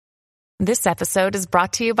This episode is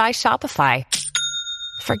brought to you by Shopify.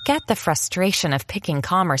 Forget the frustration of picking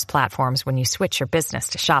commerce platforms when you switch your business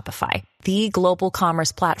to Shopify, the global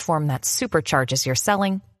commerce platform that supercharges your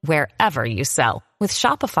selling wherever you sell. With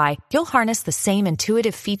Shopify, you'll harness the same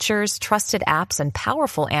intuitive features, trusted apps, and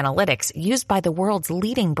powerful analytics used by the world's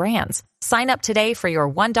leading brands. Sign up today for your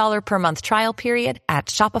 $1 per month trial period at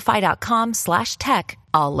shopify.com/tech,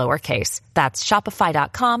 all lowercase. That's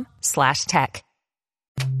shopify.com/tech.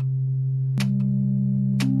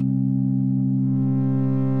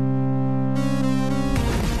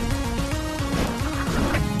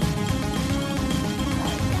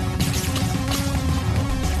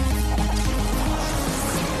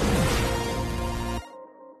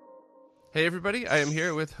 Hey everybody, I am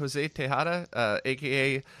here with Jose Tejada,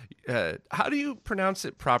 aka, how do you pronounce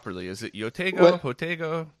it properly? Is it Jotego, Well,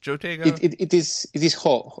 Jotego? It is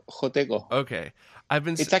Jotego. Okay.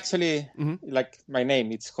 It's actually like my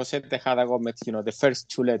name. It's Jose Tejada Gomez, the first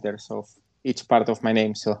two letters of each part of my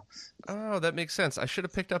name. So Oh, that makes sense. I should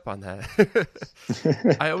have picked up on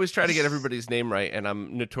that. I always try to get everybody's name right, and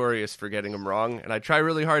I'm notorious for getting them wrong. And I try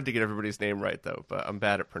really hard to get everybody's name right, though, but I'm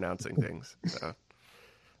bad at pronouncing things. So.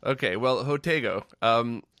 Okay, well, Jotego,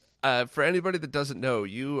 for anybody that doesn't know,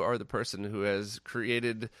 you are the person who has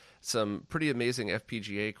created some pretty amazing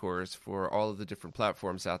FPGA cores for all of the different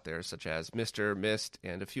platforms out there, such as Mr., Myst,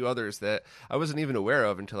 and a few others that I wasn't even aware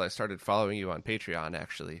of until I started following you on Patreon,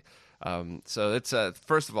 actually. So it's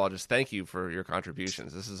first of all, just thank you for your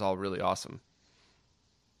contributions. This is all really awesome.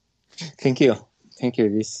 Thank you.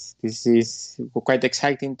 This is quite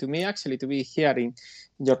exciting to me, actually, to be here in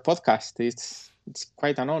your podcast. It's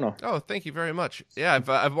quite an honor. Oh, thank you very much. Yeah,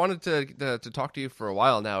 I've wanted to talk to you for a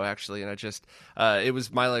while now, actually, and I just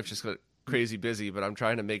my life just got crazy busy, but I'm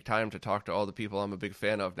trying to make time to talk to all the people I'm a big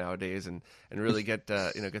fan of nowadays, and really get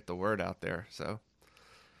get the word out there. So,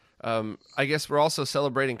 I guess we're also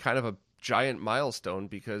celebrating kind of a giant milestone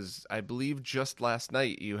because I believe just last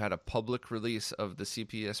night you had a public release of the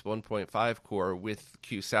CPS 1.5 core with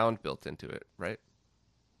Q Sound built into it, right?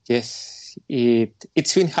 Yes,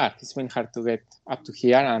 it's been hard. It's been hard to get up to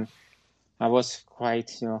here, and I was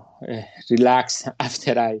quite, relaxed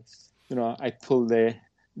after I pulled the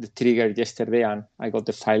trigger yesterday, and I got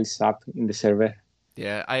the files up in the server.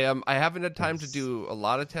 Yeah, I haven't had time to do a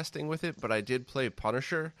lot of testing with it, but I did play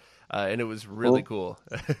Punisher, and it was really cool.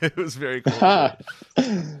 It was very cool.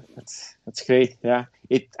 That's great. Yeah,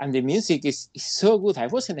 and the music is so good. I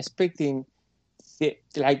wasn't expecting.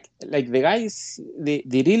 Like the guys, they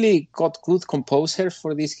really got good composers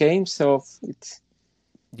for this game, so it's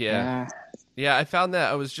yeah. I found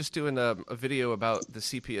that I was just doing a video about the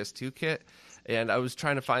CPS2 kit, and I was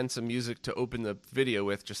trying to find some music to open the video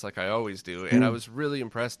with, just like I always do, and I was really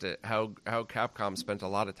impressed at how Capcom spent a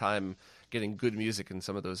lot of time getting good music in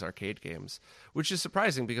some of those arcade games, which is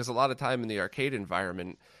surprising because a lot of time in the arcade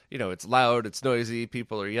environment, it's loud, it's noisy,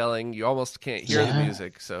 people are yelling, you almost can't hear the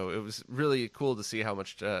music. So it was really cool to see how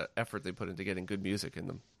much effort they put into getting good music in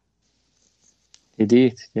them. They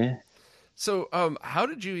did, yeah. So how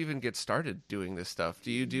did you even get started doing this stuff?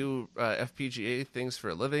 Do you do FPGA things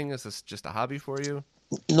for a living? Is this just a hobby for you?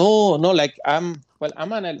 No, I'm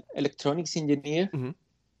an electronics engineer. Mm-hmm.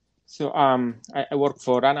 So I work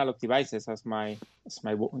for analog devices as my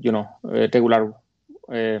regular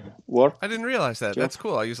work. I didn't realize that. Job. That's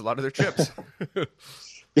cool. I use a lot of their chips.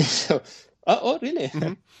 So, oh, really?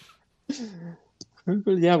 Mm-hmm.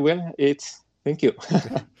 Yeah. Well, thank you.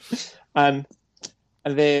 and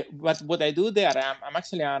what I do there, I'm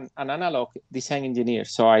actually an analog design engineer.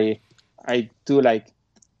 So I do like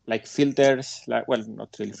filters, not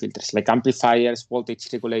really filters, like amplifiers, voltage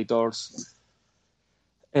regulators.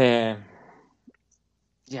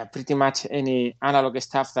 Pretty much any analog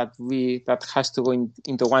stuff that has to go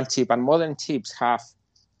into one chip. And modern chips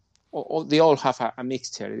they all have a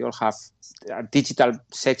mixture. They all have a digital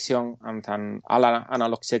section and an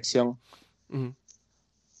analog section. Mm-hmm.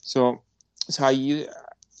 So you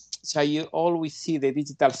always see the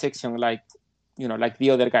digital section like the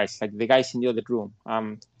other guys, like the guys in the other room.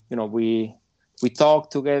 We talk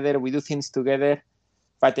together, we do things together.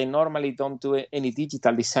 But I normally don't do any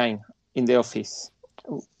digital design in the office.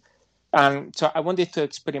 And so I wanted to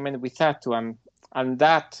experiment with that too. And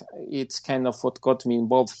that it's kind of what got me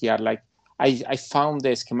involved here. Like I found the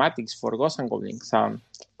schematics for Ghosts and Goblins.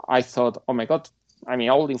 I thought, oh my God,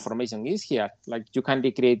 all the information is here. Like you can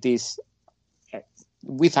recreate this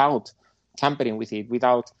without tampering with it,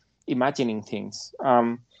 without imagining things.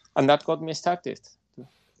 And that got me started.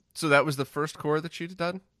 So that was the first core that you'd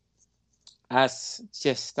done? Yes,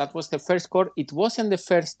 that was the first core. It wasn't the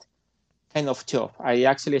first kind of job. I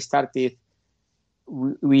actually started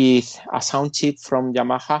with a sound chip from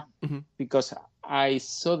Yamaha, because I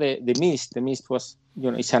saw the Mist. The Mist was,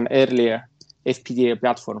 it's an earlier FPGA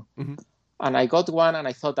platform. And I got one, and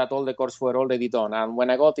I thought that all the cores were already done. And when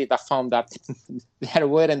I got it, I found that there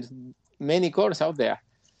weren't many cores out there.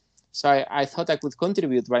 So I thought I could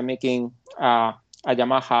contribute by making a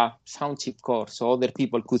Yamaha sound chip core, so other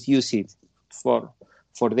people could use it for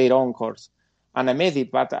their own cores. And I made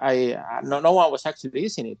it, but no one was actually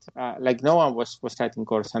using it. No one was writing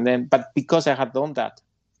cores. But because I had done that,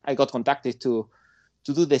 I got contacted to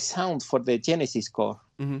do the sound for the Genesis core.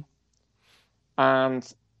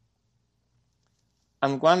 And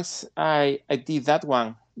once I did that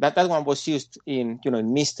one, that one was used in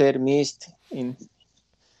Mist.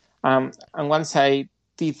 And once I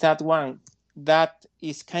did that one, that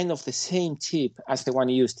is kind of the same chip as the one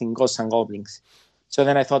used in Ghosts and Goblins. So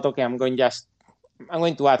then I thought, okay, I'm going to add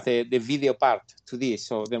the video part to this,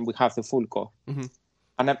 so then we have the full core.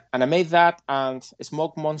 And I made that, and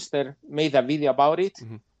Smoke Monster made a video about it.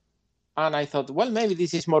 And I thought, well, maybe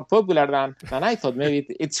this is more popular than I thought. Maybe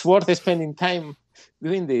it's worth spending time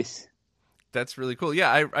doing this. That's really cool.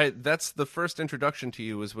 Yeah, I that's the first introduction to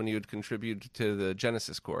you was when you had contributed to the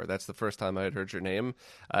Genesis core. That's the first time I had heard your name,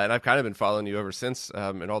 and I've kind of been following you ever since,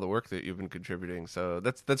 and all the work that you've been contributing. So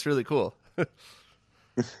that's really cool.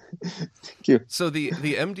 Thank you. So the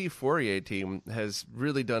MD Fourier team has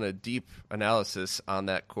really done a deep analysis on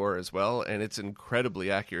that core as well, and it's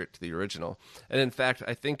incredibly accurate to the original. And in fact,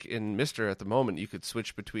 I think in Mister at the moment, you could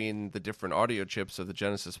switch between the different audio chips of the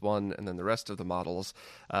Genesis 1 and then the rest of the models,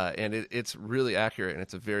 and it's really accurate, and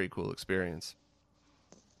it's a very cool experience.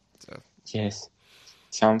 So. Yes,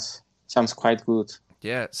 sounds quite good.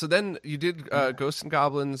 Yeah, so then you did Ghosts and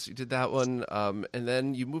Goblins, you did that one, and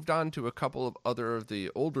then you moved on to a couple of other of the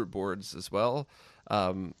older boards as well.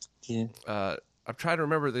 I'm trying to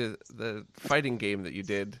remember the fighting game that you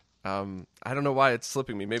did. I don't know why it's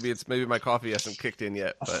slipping me. Maybe my coffee hasn't kicked in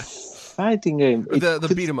yet. But fighting game.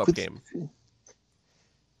 The beat 'em up game.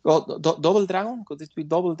 Double Dragon? Could it be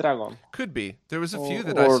Double Dragon? Could be. There was a few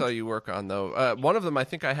that I saw you work on, though. One of them, I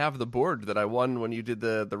think I have the board that I won when you did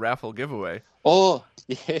the raffle giveaway. Oh,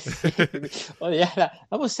 yes. Oh, yeah. That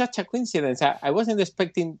was such a coincidence. I wasn't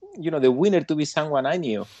expecting, the winner to be someone I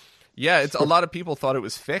knew. Yeah, it's a lot of people thought it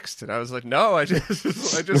was fixed, and I was like, no, I was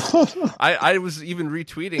even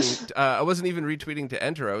retweeting. I wasn't even retweeting to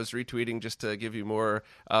enter. I was retweeting just to give you more,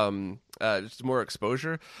 just more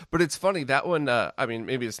exposure. But it's funny that one. I mean,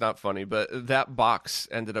 maybe it's not funny, but that box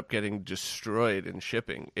ended up getting destroyed in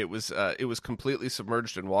shipping. It was completely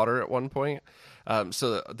submerged in water at one point.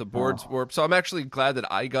 So the boards warped. So I'm actually glad that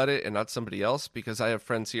I got it and not somebody else, because I have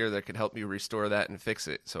friends here that could help me restore that and fix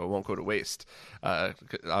it, so it won't go to waste.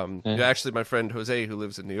 Actually, my friend Jose, who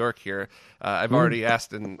lives in New York here, I've already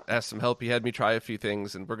asked some help. He had me try a few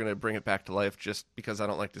things, and we're going to bring it back to life, just because I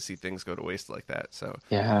don't like to see things go to waste like that. So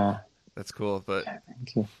yeah, that's cool. But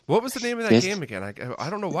thank you. What was the name of that game again? I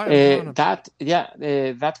don't know why.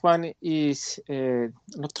 That one is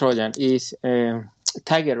not Trojan. Is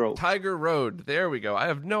Tiger Road. Tiger Road. There we go. I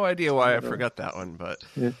have no idea why I forgot that one, but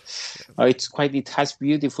it has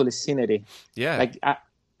beautiful scenery. Yeah. Like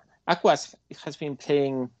Aquas has been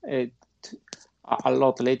playing a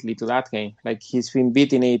lot lately to that game. Like he's been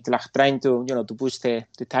beating it, like trying to to push the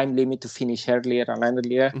time limit to finish earlier and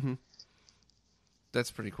earlier. Mm-hmm.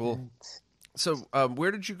 That's pretty cool. So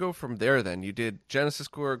where did you go from there then? You did Genesis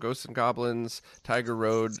Core, Ghosts and Goblins, Tiger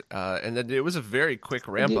Road, and then it was a very quick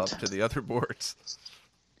ramp up to the other boards.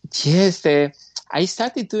 Yes, I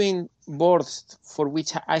started doing boards for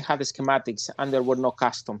which I had schematics and there were no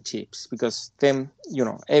custom chips, because then,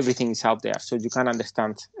 everything is out there, so you can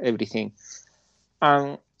understand everything.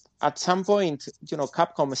 And at some point,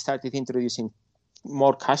 Capcom started introducing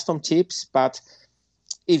more custom chips, but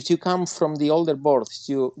if you come from the older boards,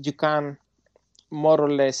 you can more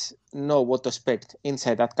or less know what to expect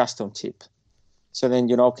inside that custom chip. So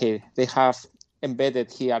then, okay, they have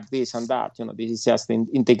embedded here this and that. This is just an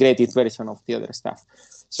integrated version of the other stuff.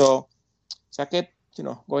 So I kept,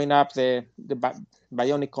 going up the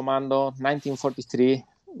Bionic Commando, 1943,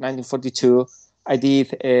 1942. I did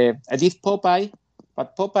Popeye,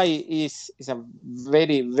 but Popeye is a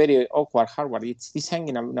very, very awkward hardware. It's designed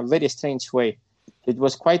in a very strange way. It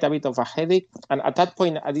was quite a bit of a headache, and at that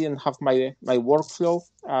point, I didn't have my workflow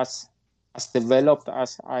as developed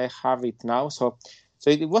as I have it now. So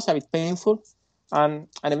it was a bit painful, and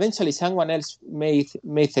eventually someone else made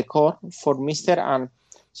the core for Mister, and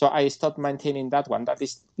so I stopped maintaining that one. That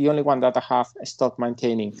is the only one that I have stopped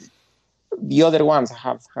maintaining. The other ones I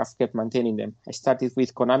have kept maintaining them. I started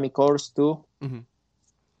with Konami cores too,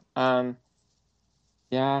 and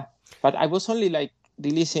yeah, but I was only like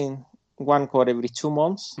releasing one core every 2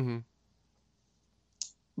 months. Mm-hmm.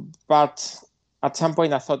 But at some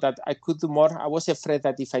point I thought that I could do more. I was afraid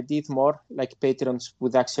that if I did more, like patrons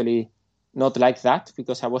would actually not like that,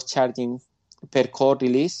 because I was charging per core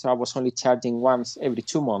release. So I was only charging once every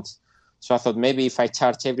 2 months. So I thought maybe if I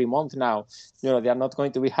charge every month now, they're not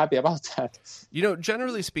going to be happy about that.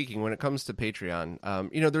 Generally speaking, when it comes to Patreon,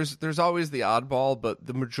 there's always the oddball, but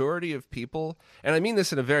the majority of people, and I mean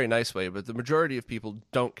this in a very nice way, but the majority of people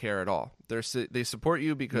don't care at all. They support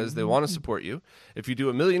you because they want to support you. If you do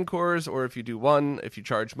 1 million cores, or if you do one, if you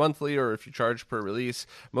charge monthly, or if you charge per release,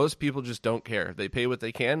 most people just don't care. They pay what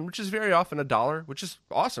they can, which is very often $1, which is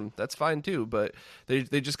awesome. That's fine too. But they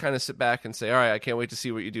just kind of sit back and say, all right, I can't wait to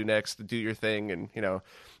see what you do next, to do your thing. And,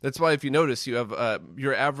 that's why if you notice, you have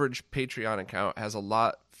your average Patreon account has a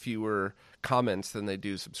lot fewer comments than they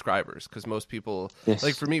do subscribers, because most people, yes.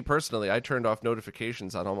 Like for me personally, I turned off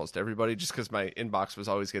notifications on almost everybody just because my inbox was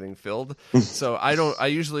always getting filled. So I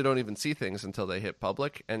usually don't even see things until they hit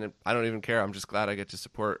public, and I don't even care. I'm just glad I get to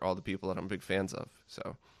support all the people that I'm big fans of.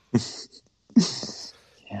 So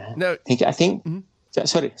yeah. No, I think mm-hmm.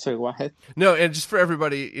 Sorry, go ahead. No, and just for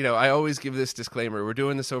everybody, I always give this disclaimer. We're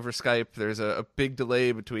doing this over Skype. There's a big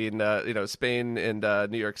delay between, Spain and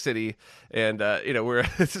New York City. And, we're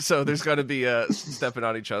so there's going to be stepping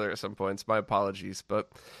on each other at some points. My apologies. But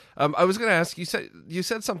I was going to ask, you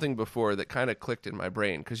said something before that kind of clicked in my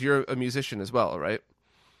brain, because you're a musician as well, right?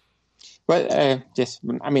 Well, yes.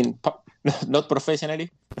 I mean, not professionally.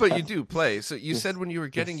 But you do play. So you said when you were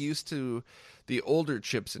getting used to the older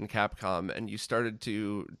chips in Capcom and you started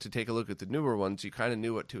to take a look at the newer ones, you kind of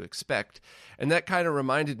knew what to expect. And that kind of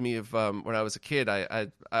reminded me of when I was a kid. I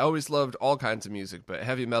always loved all kinds of music, but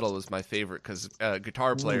heavy metal was my favorite because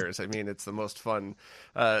guitar players, I mean, it's the most fun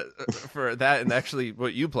for that. And actually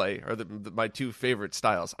what you play are my two favorite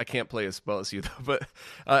styles. I can't play as well as you, though. But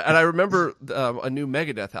and I remember a new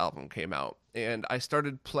Megadeth album came out, and I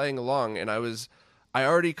started playing along, and I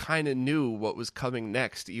already kind of knew what was coming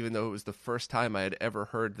next, even though it was the first time I had ever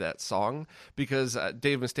heard that song, because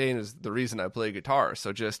Dave Mustaine is the reason I play guitar.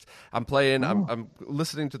 So just I'm playing, I'm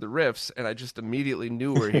listening to the riffs, and I just immediately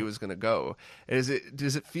knew where he was going to go. Does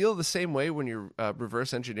it feel the same way when you're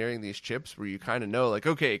reverse engineering these chips, where you kind of know, like,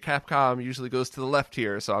 okay, Capcom usually goes to the left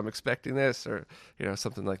here, so I'm expecting this, or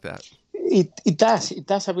something like that? It does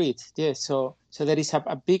a bit, yes. So there is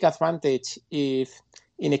a big advantage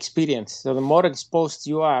in experience. So the more exposed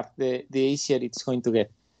you are, the easier it's going to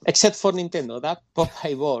get. Except for Nintendo, that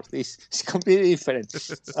Popeye board is completely different.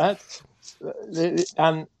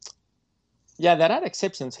 And yeah, there are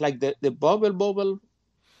exceptions. Like the Bubble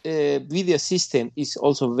video system is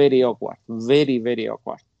also very awkward, very, very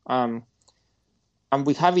awkward. And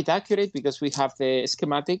we have it accurate because we have the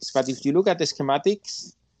schematics. But if you look at the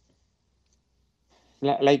schematics,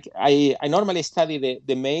 like I normally study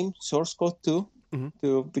the main source code too.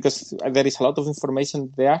 Mm-hmm. Because there is a lot of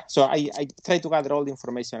information there. So I try to gather all the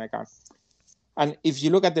information I can. And if you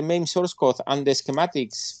look at the main source code and the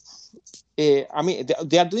schematics, I mean,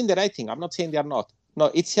 they are doing the right thing. I'm not saying they are not.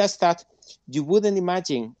 No, it's just that you wouldn't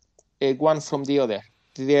imagine one from the other.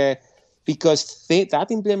 Because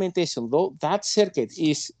that implementation, though, that circuit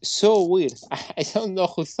is so weird. I don't know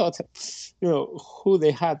who thought, who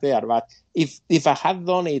they had there. But if I had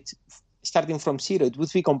done it starting from zero, it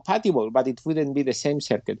would be compatible, but it wouldn't be the same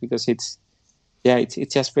circuit, because it's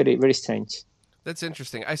just very, very strange. That's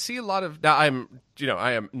interesting. I see a lot of, now I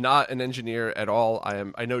am not an engineer at all.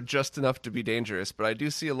 I know just enough to be dangerous, but I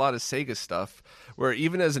do see a lot of Sega stuff where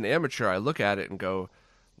even as an amateur, I look at it and go,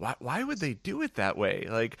 why would they do it that way?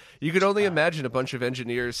 Like, you could only imagine a bunch of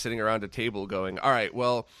engineers sitting around a table going, all right,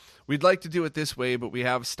 well, we'd like to do it this way, but we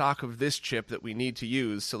have stock of this chip that we need to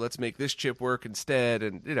use, so let's make this chip work instead.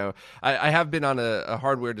 And, I have been on a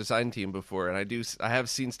hardware design team before, and I have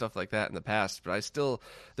seen stuff like that in the past, but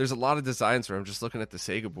there's a lot of designs where I'm just looking at the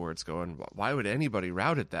Sega boards going, why would anybody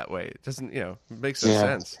route it that way? It doesn't, it makes no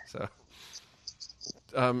sense. So,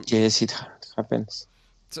 yes, it happens.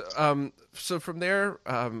 So from there,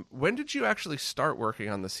 when did you actually start working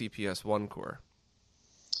on the CPS-1 core?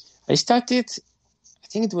 I started, I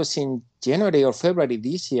think it was in January or February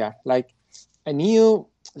this year. Like, I knew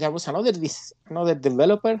there was another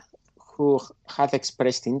developer who had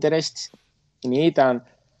expressed interest in it,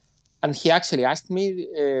 and he actually asked me,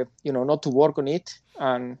 not to work on it,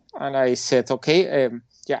 and I said, okay,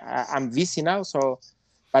 I'm busy now,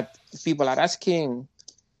 but people are asking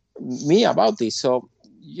me about this, so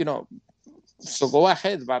go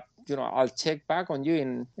ahead, but I'll check back on you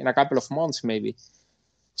in a couple of months maybe.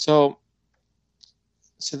 So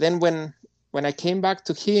then when I came back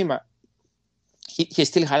to him, he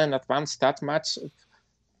still hadn't advanced that much.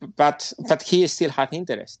 but he still had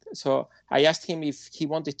interest. So I asked him if he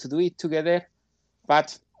wanted to do it together,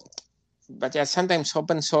 but yeah, sometimes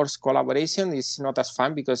open source collaboration is not as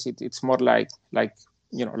fun because it's more like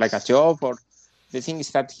a job. Or the thing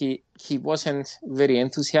is that he wasn't very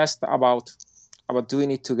enthusiastic about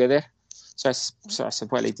doing it together. So I said,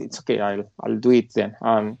 well, it's okay. I'll do it then.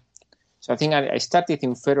 So I think I started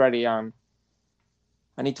in February, and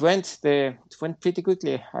it went pretty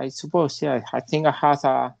quickly, I suppose. Yeah, I think I had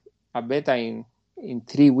a beta in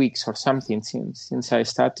 3 weeks or something since I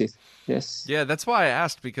started. Yes. Yeah, that's why I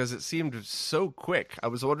asked, because it seemed so quick. I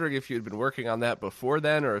was wondering if you had been working on that before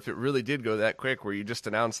then, or if it really did go that quick, where you just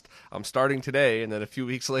announced, I'm starting today, and then a few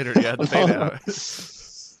weeks later you had the beta out.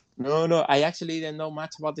 No, I actually didn't know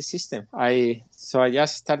much about the system. So I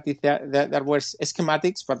just started there were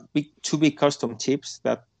schematics, but two big custom chips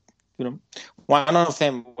that, one of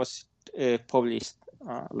them was published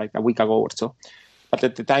like a week ago or so. But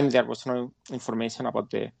at the time, there was no information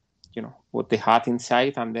about what they had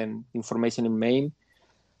inside, and then information in main.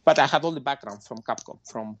 But I had all the background from Capcom,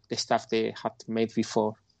 from the stuff they had made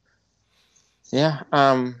before. Yeah.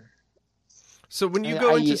 So when you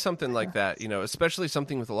go into something like that, especially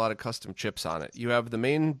something with a lot of custom chips on it, you have the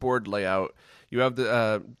main board layout. You have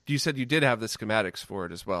you said you did have the schematics for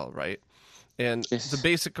it as well, right? And yes. The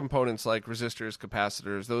basic components like resistors,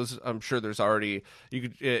 capacitors, those I'm sure there's already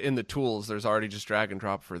in the tools. There's already just drag and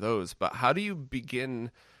drop for those. But how do you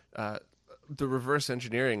begin the reverse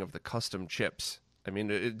engineering of the custom chips? I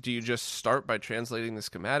mean, do you just start by translating the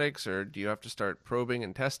schematics, or do you have to start probing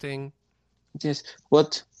and testing? Yes.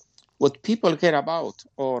 What people care about,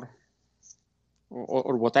 or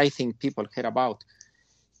what I think people care about,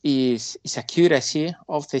 is accuracy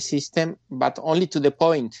of the system, but only to the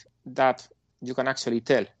point that you can actually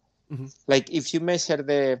tell. Mm-hmm. Like if you measure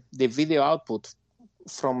the video output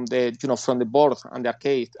from the board and the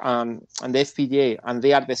arcade and the FPGA, and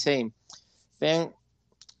they are the same, then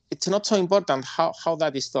it's not so important how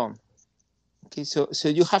that is done. Okay, so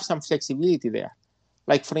you have some flexibility there.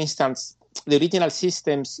 Like for instance, the original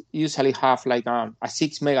systems usually have like a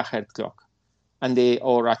 6 megahertz clock,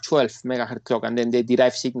 or a 12 megahertz clock, and then they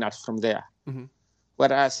derive signals from there. Mm-hmm.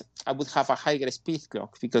 Whereas I would have a higher speed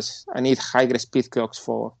clock because I need higher speed clocks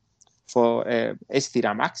for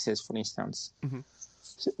SDRAM access, for instance. Mm-hmm.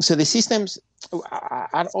 So the systems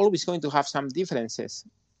are always going to have some differences.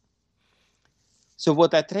 So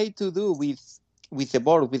what I try to do with the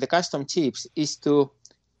board, with the custom chips, is to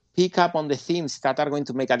pick up on the things that are going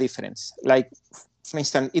to make a difference. Like, for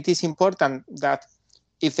instance, it is important that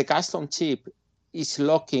if the custom chip is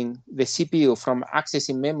locking the CPU from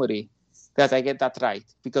accessing memory, that I get that right,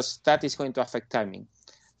 because that is going to affect timing.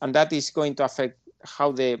 And that is going to affect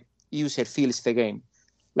how the user feels the game.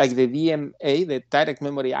 Like the DMA, the direct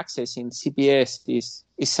memory access in CPS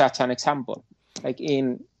is such an example. Like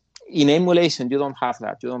in emulation, you don't have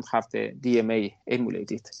that. You don't have the DMA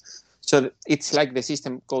emulated. So it's like the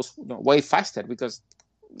system goes way faster because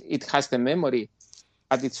it has the memory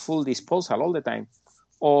at its full disposal all the time.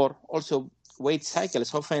 Or also wait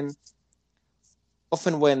cycles. Often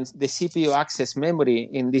when the CPU access memory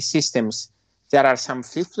in these systems, there are some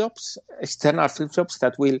flip-flops, external flip-flops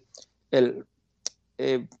that will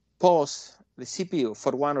pause the CPU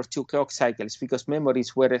for 1 or 2 clock cycles because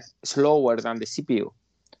memories were slower than the CPU.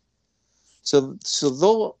 So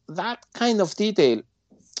though that kind of detail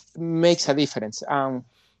makes a difference. And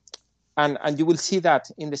you will see that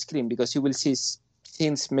in the screen because you will see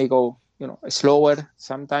things may go slower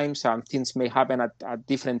sometimes, and things may happen at a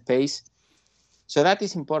different pace. So that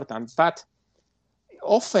is important. But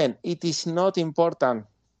often it is not important,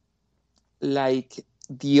 like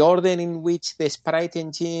the order in which the sprite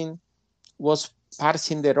engine was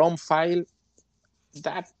parsing the ROM file,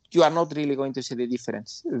 that you are not really going to see the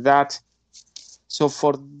difference. So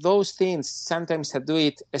for those things, sometimes I do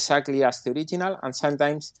it exactly as the original, and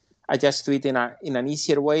sometimes I just do it in an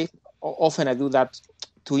easier way. Often I do that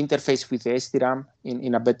to interface with the SDRAM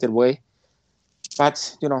in a better way.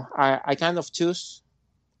 But I kind of choose,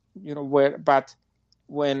 but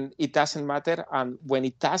when it doesn't matter, and when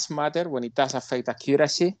it does matter, when it does affect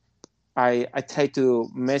accuracy, I try to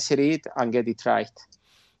measure it and get it right.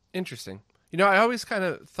 Interesting. I always kind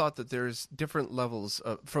of thought that there's different levels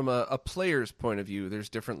from a player's point of view. There's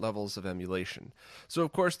different levels of emulation. So,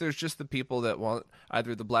 of course, there's just the people that want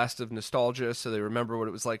either the blast of nostalgia so they remember what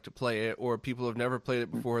it was like to play it, or people who have never played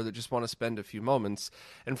it before that just want to spend a few moments.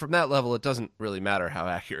 And from that level, it doesn't really matter how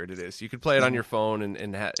accurate it is. You could play it on your phone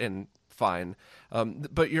and fine.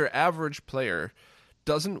 But your average player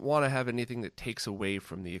doesn't want to have anything that takes away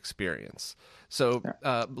from the experience. So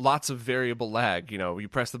lots of variable lag. You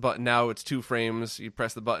press the button now, it's 2 frames. You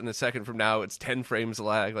press the button a second from now, it's 10 frames of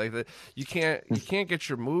lag. Like that, you can't get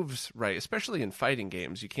your moves right, especially in fighting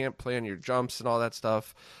games. You can't plan your jumps and all that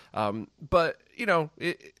stuff. But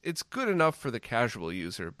it's good enough for the casual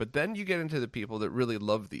user. But then you get into the people that really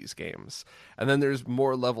love these games, and then there's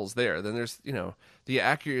more levels there. Then there's the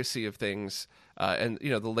accuracy of things, and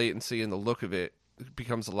the latency and the look of it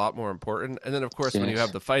becomes a lot more important. And then of course when you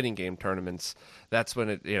have the fighting game tournaments, that's when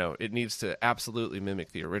it needs to absolutely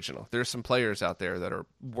mimic the original. There's some players out there that are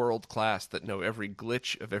world class that know every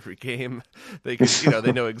glitch of every game. They can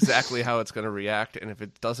they know exactly how it's going to react, and if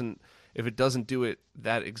it doesn't do it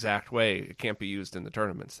that exact way, it can't be used in the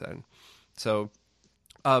tournaments then. So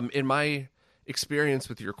in my experience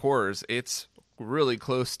with your cores, it's really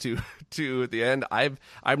close to the end. I'm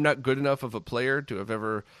not good enough of a player to have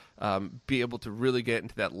ever be able to really get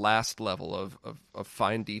into that last level of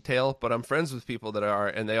fine detail, but I'm friends with people that are,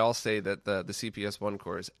 and they all say that the CPS1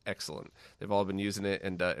 core is excellent. They've all been using it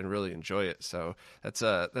and really enjoy it. So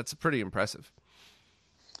that's pretty impressive.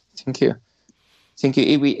 Thank you.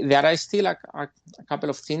 There are still a couple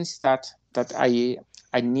of things that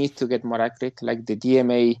I need to get more accurate, like the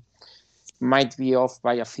DMA might be off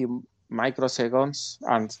by a few microseconds,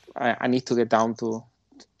 and I need to get down to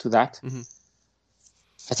that. Mm-hmm.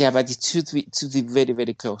 But it should be very,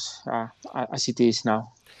 very close as it is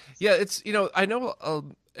now. Yeah, it's I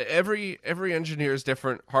know every engineer is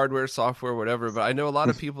different, hardware, software, whatever, but I know a lot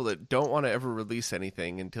of people that don't want to ever release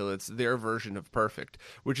anything until it's their version of perfect,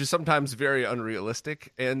 which is sometimes very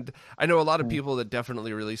unrealistic. And I know a lot of people that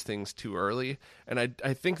definitely release things too early, and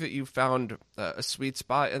I think that you found a sweet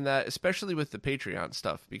spot in that, especially with the Patreon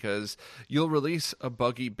stuff, because you'll release a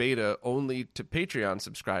buggy beta only to Patreon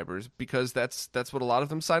subscribers because that's what a lot of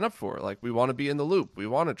them sign up for. Like, we want to be in the loop, we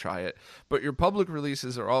want to try it, but your public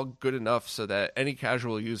releases are all good enough so that any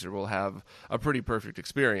casual user will have a pretty perfect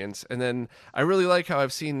experience. And then I really like how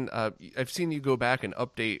I've seen you go back and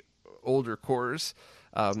update older cores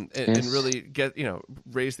and really get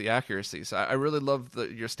raise the accuracy. So I really love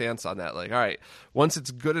your stance on that. Like, all right, once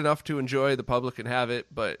it's good enough to enjoy, the public can have it,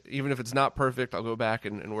 but even if it's not perfect, I'll go back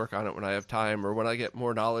and work on it when I have time, or when I get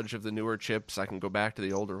more knowledge of the newer chips, I can go back to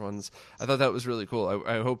the older ones. I thought that was really cool.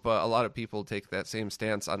 I hope a lot of people take that same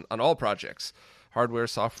stance on all projects, hardware,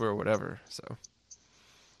 software, whatever. So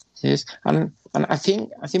yes, and I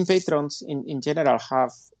think patrons in general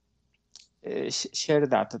have shared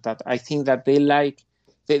that I think that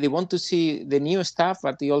they want to see the new stuff,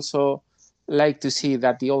 but they also like to see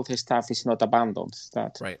that the old stuff is not abandoned.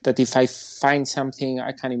 That if I find something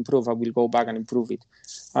I can improve, I will go back and improve it.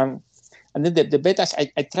 And then the betas,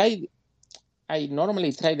 I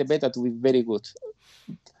normally try the beta to be very good.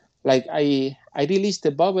 Like I released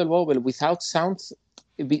the bubble without sound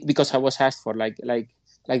because I was asked for like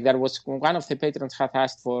there was one of the patrons had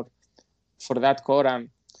asked for that core,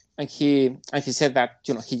 and he said that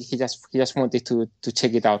he just wanted to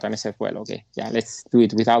check it out, and I said, well, okay, yeah, let's do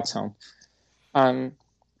it without sound. And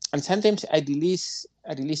sometimes I release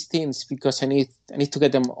things because I need to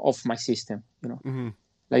get them off my system. Mm-hmm.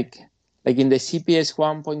 Like in the CPS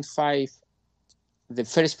 1.5, the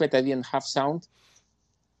first beta didn't have sound,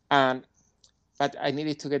 but I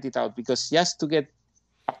needed to get it out because just to get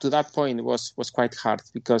up to that point was quite hard,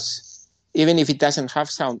 because even if it doesn't have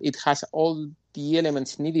sound, it has all the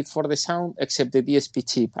elements needed for the sound except the DSP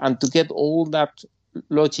chip, and to get all that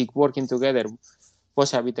logic working together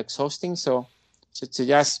was a bit exhausting. So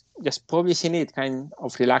just publishing it kind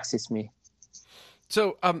of relaxes me.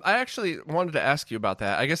 So I actually wanted to ask you about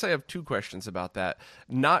that. I guess I have 2 questions about that.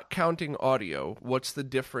 Not counting audio, what's the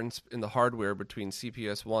difference in the hardware between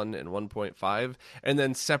CPS 1 and 1.5? And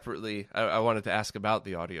then separately, I wanted to ask about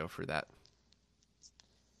the audio for that.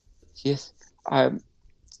 Yes.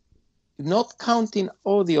 Not counting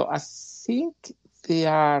audio, I think they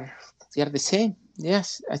are the same.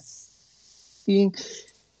 Yes, I think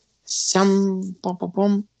some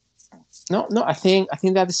No, I think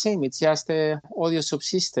they're the same. It's just the audio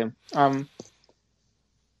subsystem.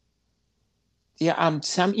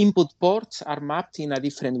 Some input ports are mapped in a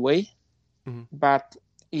different way, but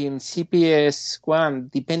in CPS1,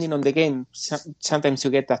 depending on the game, sometimes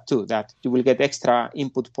you get that too. That you will get extra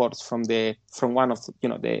input ports from one of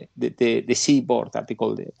the C board that they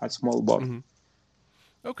call a small board. Mm-hmm.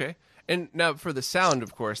 Okay. And now for the sound,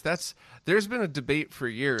 of course, there's been a debate for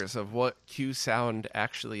years of what Q sound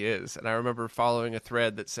actually is. And I remember following a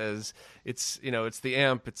thread that says it's the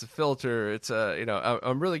amp, it's a filter,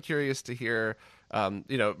 I'm really curious to hear,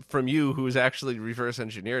 from you who's actually reverse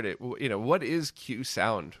engineered it, what is Q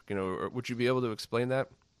sound? Would you be able to explain that?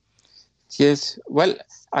 Yes. Well,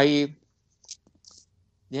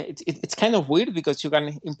 it's kind of weird because you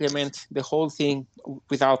can implement the whole thing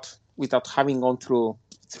without having gone through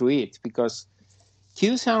it, because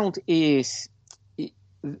Q sound is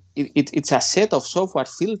it's a set of software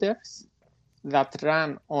filters that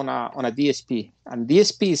run on a DSP, and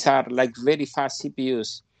DSPs are like very fast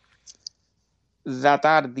CPUs that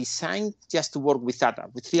are designed just to work with data,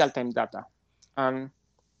 with real-time data. And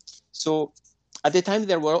so at the time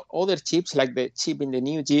there were other chips, like the chip in the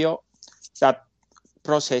New Geo, that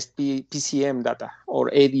processed PCM data or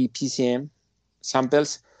AD-PCM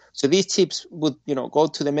samples. So these chips would, go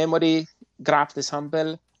to the memory, grab the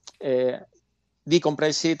sample,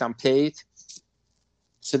 decompress it, and play it.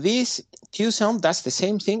 So this Q sound does the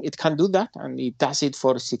same thing. It can do that, and it does it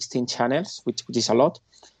for 16 channels, which is a lot.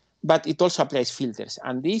 But it also applies filters,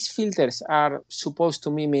 and these filters are supposed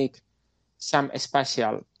to mimic some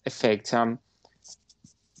spatial effects. And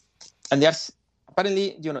there's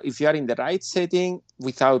apparently, if you are in the right setting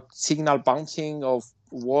without signal bouncing of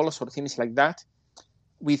walls or things like that,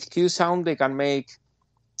 with Q sound they can make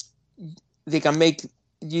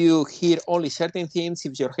you hear only certain things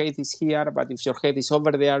if your head is here, but if your head is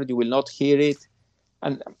over there, you will not hear it.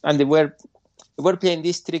 And they were playing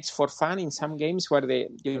these tricks for fun in some games where they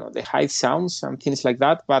hide sounds and things like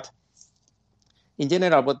that. But in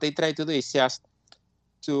general, what they try to do is just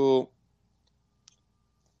to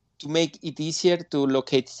make it easier to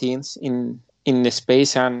locate things in the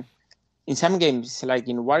space. And in some games, like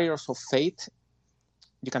in Warriors of Fate,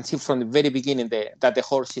 you can see from the very beginning that the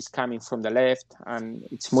horse is coming from the left and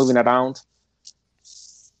it's moving around.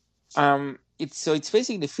 It's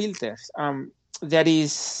basically filters.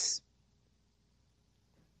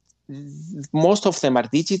 Most of them are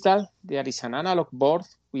digital. There is an analog board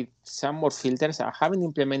with some more filters. I haven't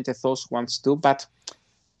implemented those ones too, but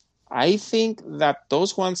I think that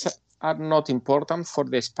those ones are not important for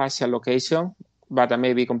the spatial location, but I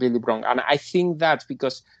may be completely wrong. And I think that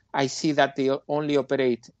because I see that they only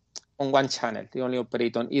operate on one channel. They only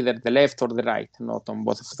operate on either the left or the right, not on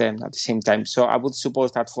both of them at the same time. So I would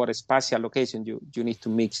suppose that for a spatial location, you need to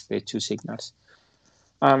mix the two signals.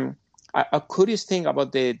 A curious thing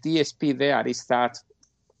about the DSP there is that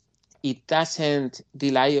it doesn't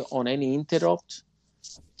rely on any interrupt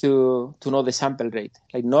to know the sample rate.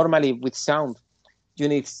 Like normally with sound, you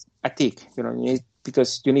need a tick,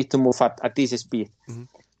 because you need to move at this speed. Mm-hmm.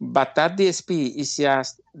 But that DSP is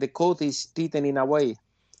just, the code is written in a way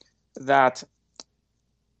that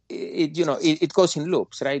it goes in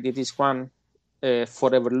loops, right? It is one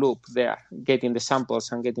forever loop there, getting the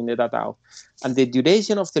samples and getting the data out. And the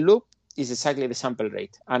duration of the loop is exactly the sample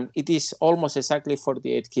rate. And it is almost exactly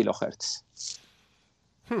 48 kilohertz.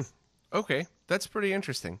 Okay, that's pretty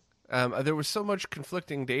interesting. There was so much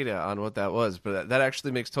conflicting data on what that was, but that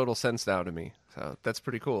actually makes total sense now to me. So that's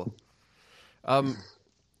pretty cool.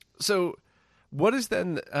 So what is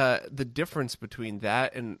then the difference between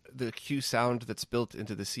that and the Q sound that's built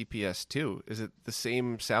into the CPS2? Is it the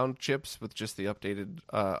same sound chips with just the updated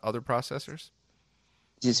other processors?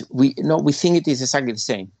 Yes, we think it is exactly the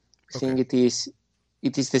same. I think it is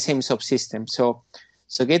the same subsystem. So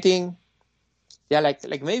getting,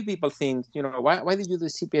 like maybe people think, why did you do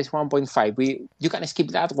CPS 1.5? You can skip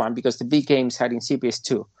that one because the big games are in CPS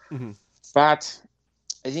 2. Mm-hmm. But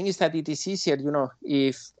I think it's that it is easier,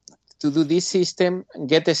 if to do this system,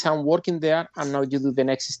 get the sound working there, and now you do the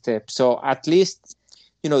next step. So at least,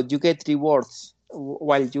 you get rewards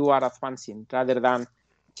while you are advancing, rather than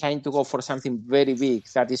trying to go for something very big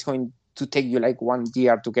that is going to take you like 1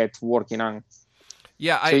 year to get working on.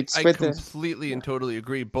 Yeah, so I completely and totally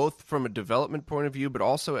agree, both from a development point of view, but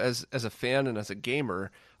also as a fan and as a gamer.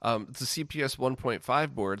 The CPS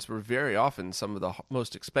 1.5 boards were very often some of the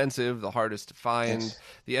most expensive, the hardest to find. Yes.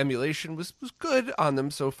 The emulation was good on them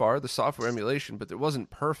so far, the software emulation, but it wasn't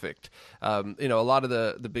perfect. A lot of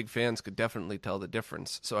the big fans could definitely tell the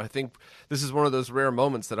difference. So I think this is one of those rare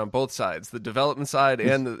moments that on both sides, the development side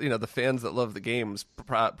and the fans that love the games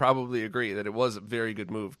probably agree that it was a very good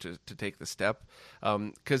move to take the step.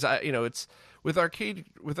 Because it's with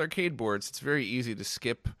arcade boards, it's very easy to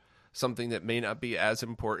skip something that may not be as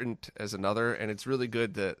important as another, and it's really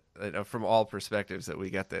good that from all perspectives that we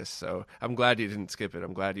get this. So I'm glad you didn't skip it.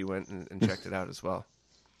 I'm glad you went and checked it out as well.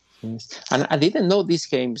 Yes. And I didn't know these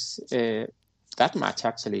games that much,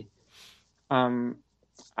 actually.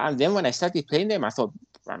 And then when I started playing them, I thought,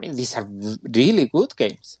 I mean, these are really good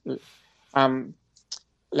games.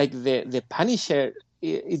 Like the Punisher,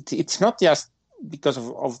 it's not just because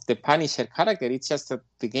of the Punisher character. It's just that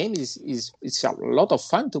the game is a lot of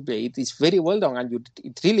fun to play. It is very well done, and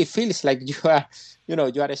it really feels like you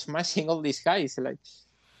are smashing all these guys. Like,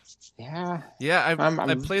 yeah.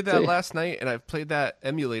 I played that last night, and I've played that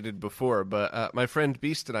emulated before. But my friend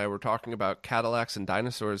Beast and I were talking about Cadillacs and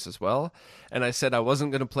dinosaurs as well, and I said I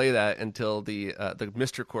wasn't going to play that until the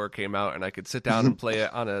Mr. Core came out, and I could sit down and play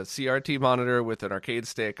it on a CRT monitor with an arcade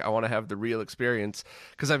stick. I want to have the real experience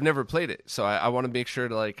because I've never played it, so I want to make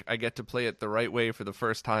sure I get to play it the right way for the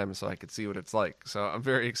first time, so I could see what it's like. So I'm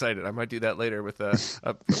very excited. I might do that later with a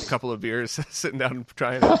couple of beers, sitting down and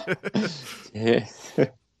trying it. Yeah.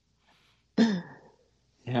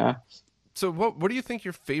 Yeah. So what do you think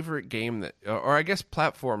your favorite game or I guess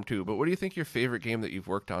platform too, but what do you think your favorite game that you've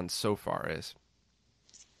worked on so far is?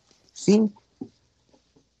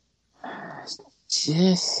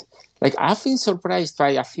 Yes. Like, I've been surprised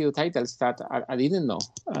by a few titles that I didn't know.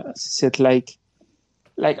 I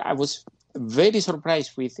was very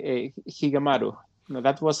surprised with Higemaru.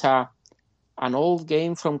 That was an old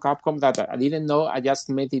game from Capcom that I didn't know. I just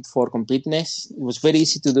made it for completeness. It was very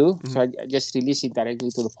easy to do, so I just released it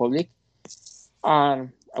directly to the public.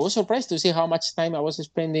 And I was surprised to see how much time I was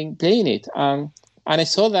spending playing it. And I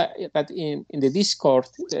saw that in the Discord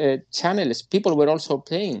channels, people were also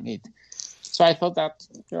playing it. So I thought that,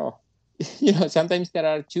 sometimes there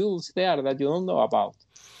are tools there that you don't know about.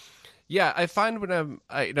 Yeah, I find when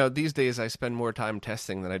these days I spend more time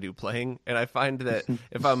testing than I do playing, and I find that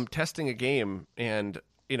if I'm testing a game and,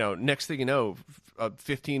 next thing you know,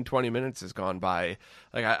 15, 20 minutes has gone by,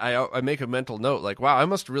 like I make a mental note, like, wow, I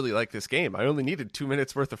must really like this game. I only needed 2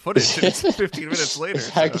 minutes worth of footage, and it's 15 minutes later.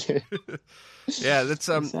 Exactly. So. Yeah, that's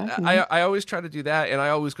Exactly. I always try to do that, and I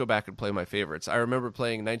always go back and play my favorites. I remember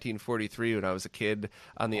playing 1943 when I was a kid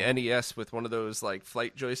on the NES with one of those like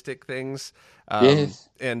flight joystick things. Yes.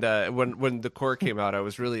 And when the core came out, I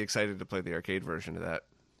was really excited to play the arcade version of that.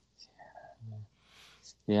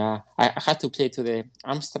 Yeah, I had to play to the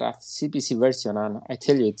Amstrad CPC version, and I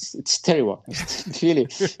tell you, it's terrible. It's really,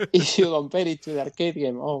 if you compare it to the arcade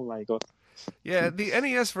game, oh my god. Yeah, the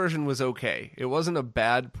NES version was okay. It wasn't a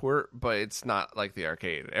bad port, but it's not like the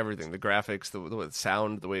arcade. Everything, the graphics, the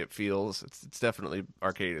sound, the way it feels, it's definitely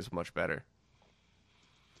arcade is much better.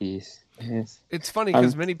 Yes. It's funny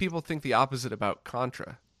because many people think the opposite about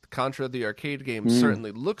Contra. Contra, the arcade game,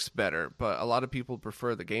 certainly looks better, but a lot of people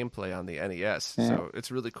prefer the gameplay on the NES. Yeah. So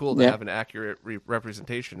it's really cool to have an accurate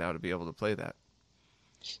representation now to be able to play that.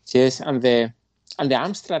 Yes, and the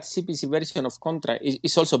Amstrad CPC version of Contra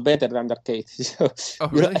is also better than the arcade. So,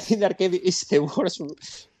 really? I think the arcade is the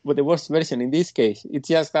worst version in this case. It's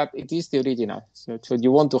just that it is the original. So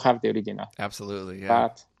you want to have the original. Absolutely, yeah.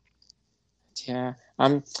 But, yeah.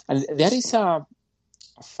 And there is a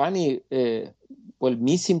funny,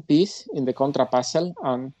 missing piece in the Contra puzzle.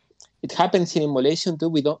 And it happens in emulation too.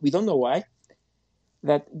 We don't know why.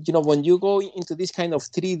 That, when you go into this kind of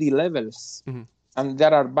 3D levels, and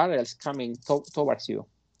there are barrels coming towards you.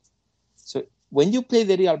 So when you play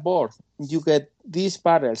the real board, you get these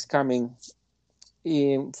barrels coming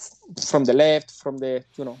in from the left, from the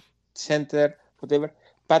center, whatever.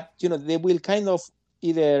 But they will kind of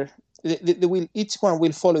either they will, each one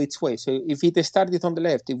will follow its way. So if it started on the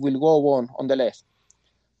left, it will go on the left.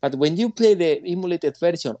 But when you play the emulated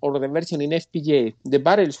version or the version in FPGA, the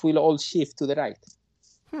barrels will all shift to the right.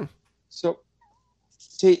 So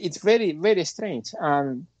it's very, very strange,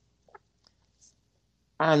 and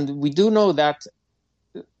we do know that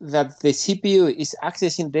the CPU is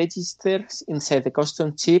accessing registers inside the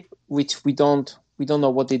custom chip, which we don't know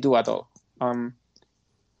what they do at all. And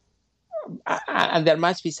there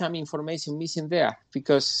must be some information missing there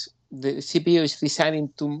because the CPU is deciding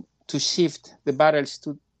to shift the barrels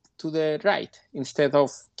to the right instead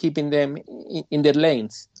of keeping them in their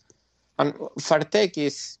lanes. And Fartech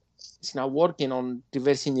is now working on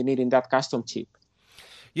reverse engineering that custom chip.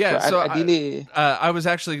 Yeah, so ideally, I was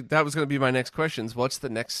actually, that was going to be my next question. What's the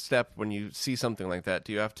next step when you see something like that?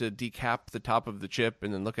 Do you have to decap the top of the chip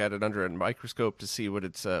and then look at it under a microscope to see what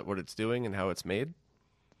it's doing and how it's made?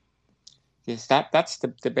 Yes, that's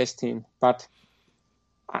the best thing. But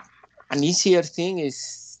an easier thing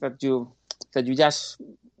is that you just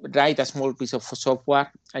write a small piece of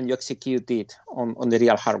software and you execute it on the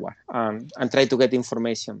real hardware and try to get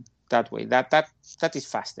information that way. That is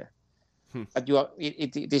faster. But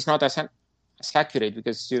it is not as accurate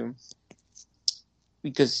because you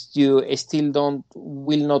still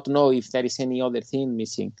will not know if there is any other thing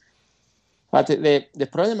missing. But the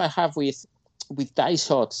problem I have with with die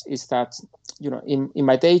shots is that, in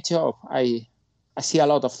my day job, I see a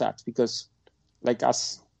lot of that because, like,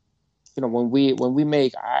 as when we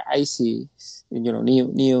make IC,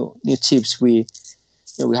 new chips, we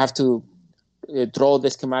have to draw the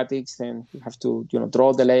schematics, and we have to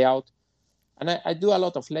draw the layout, and I do a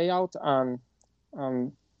lot of layout, and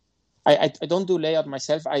I don't do layout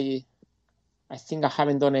myself. I think I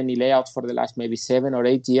haven't done any layout for the last maybe 7 or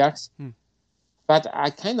 8 years. But I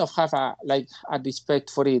kind of have a respect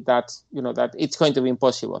for it that that it's going to be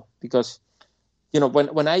impossible, because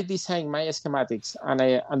when I design my schematics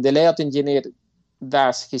and the layout engineer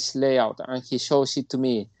does his layout and he shows it to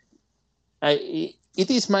me, it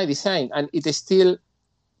is my design, and it still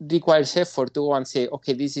requires effort to go and say,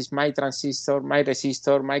 okay, this is my transistor, my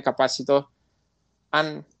resistor, my capacitor.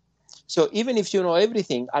 And so even if you know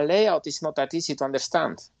everything, a layout is not that easy to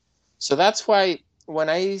understand. So that's why when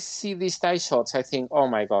I see these die shots, I think, oh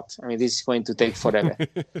my God, I mean, this is going to take forever.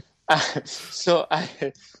 So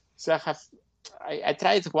I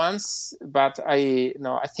tried once, but I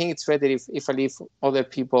think it's better if I leave other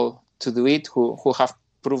people to do it who have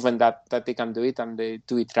proven that they can do it and they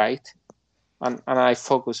do it right. And I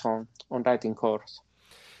focus on writing code.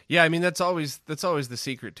 Yeah, I mean that's always the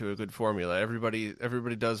secret to a good formula. Everybody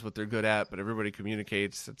does what they're good at, but everybody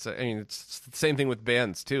communicates. It's the same thing with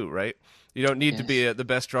bands too, right? You don't need to be the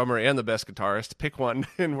best drummer and the best guitarist. Pick one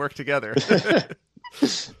and work together.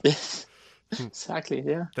 Yes, exactly.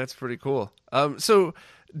 Yeah, that's pretty cool. So,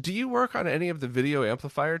 do you work on any of the video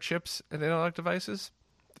amplifier chips and analog devices,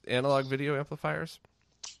 analog video amplifiers?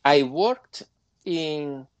 I worked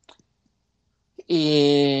in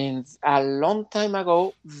a long time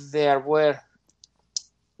ago. There were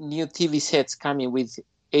new TV sets coming with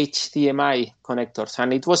HDMI connectors,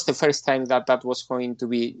 and it was the first time that was going to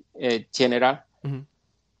be general. Mm-hmm.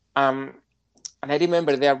 And I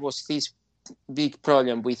remember there was this big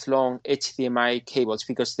problem with long HDMI cables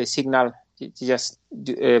because the signal just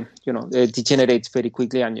degenerates very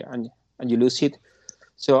quickly, and you lose it.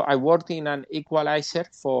 So I worked in an equalizer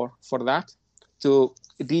for that to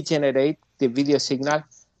degenerate the video signal,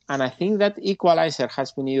 and I think that equalizer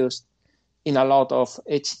has been used in a lot of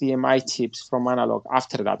HDMI chips from analog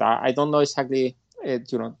after that. I don't know exactly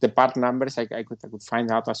the part numbers. I could find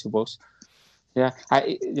out, I suppose. Yeah,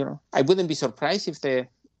 I wouldn't be surprised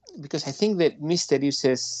because I think that Mister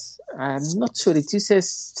uses, I'm not sure, it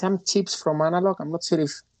uses some chips from analog. I'm not sure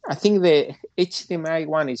I think the HDMI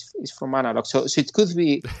one is from analog. So it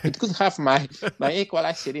could have my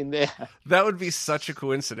equalizer in there. That would be such a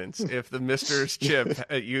coincidence if the Mister's chip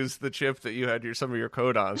used the chip that you had some of your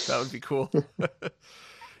code on. That would be cool.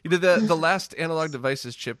 The last analog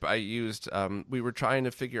devices chip I used, we were trying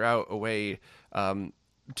to figure out a way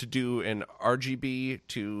to do an RGB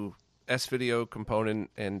to S-video component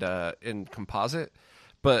and in composite.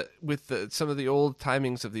 But with some of the old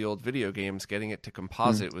timings of the old video games, getting it to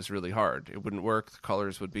composite was really hard. It wouldn't work. The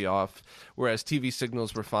colors would be off. Whereas TV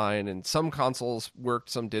signals were fine, and some consoles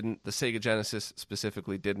worked, some didn't. The Sega Genesis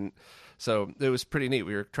specifically didn't. So it was pretty neat.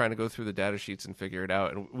 We were trying to go through the data sheets and figure it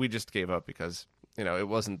out, and we just gave up because it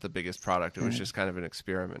wasn't the biggest product. It was just kind of an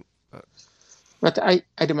experiment. But I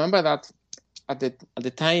remember that at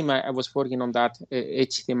the time I was working on that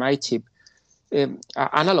HDMI chip,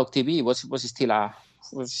 analog TV was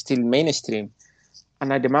still mainstream,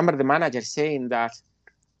 and I remember the manager saying that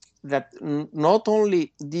not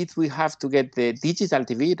only did we have to get the digital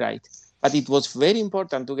TV right, but it was very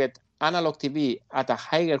important to get analog TV at a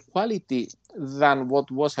higher quality than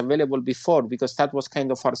what was available before, because that was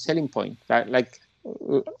kind of our selling point. Like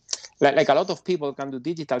a lot of people can do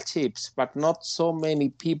digital chips, but not so many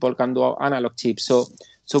people can do analog chips. So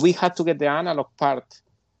we had to get the analog part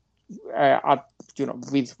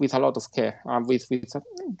with a lot of care, with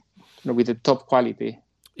the top quality.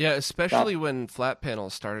 Yeah, especially when flat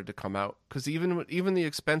panels started to come out, because even the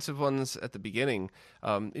expensive ones at the beginning,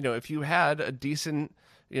 if you had a decent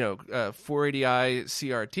 480i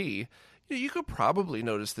CRT, you could probably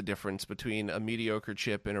notice the difference between a mediocre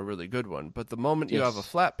chip and a really good one. But the moment you have a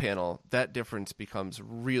flat panel, that difference becomes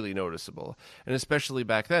really noticeable. And especially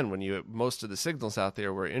back then, when most of the signals out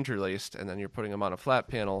there were interlaced, and then you're putting them on a flat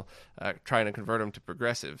panel, trying to convert them to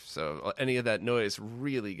progressive. So any of that noise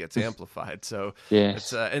really gets amplified. So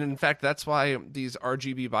it's and in fact, that's why these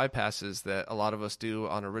RGB bypasses that a lot of us do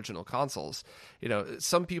on original consoles,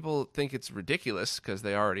 some people think it's ridiculous because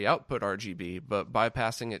they already output RGB, but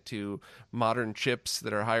bypassing it to modern chips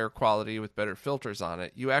that are higher quality with better filters on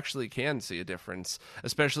it, you actually can see a difference,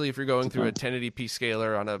 especially if you're going through a 1080p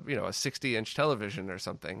scaler on a 60-inch television or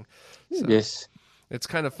something. So, yes. It's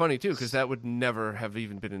kind of funny, too, because that would never have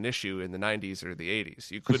even been an issue in the 90s or the 80s.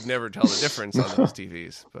 You could never tell the difference on those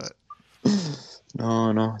TVs. But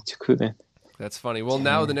No, you couldn't. that's funny. Well,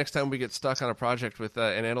 now the next time we get stuck on a project with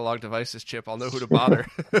an analog devices chip, I'll know who to bother.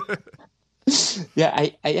 Yeah,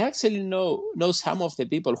 I actually know some of the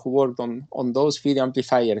people who worked on those video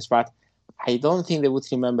amplifiers, but I don't think they would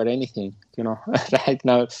remember anything, right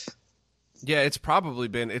now. Yeah, it's probably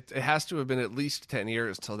been, it has to have been at least 10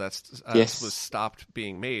 years till that's was stopped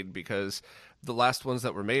being made, because the last ones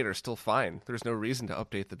that were made are still fine. There's no reason to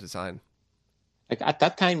update the design. Like at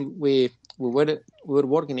that time, we were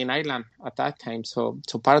working in Ireland at that time, so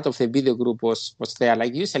part of the video group was there.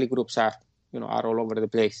 Like usually groups are all over the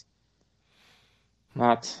place.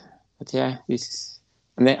 But yeah, this is,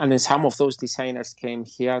 and then some of those designers came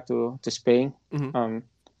here to Spain. Mm-hmm.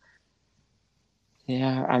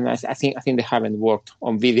 Yeah, and I think they haven't worked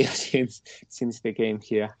on video since they came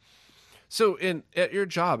here. So at your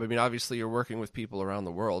job, I mean, obviously you're working with people around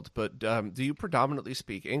the world, but do you predominantly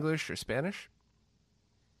speak English or Spanish?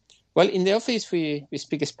 Well, in the office we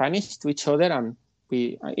speak Spanish to each other, and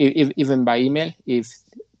we even by email.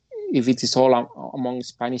 If it is all among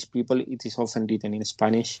Spanish people, it is often written in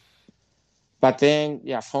Spanish. But then,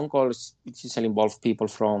 phone calls usually involve people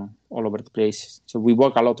from all over the place. So we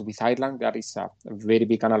work a lot with Ireland. There is a very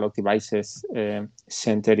big analog devices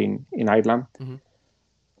center in Ireland. Mm-hmm.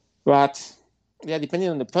 But depending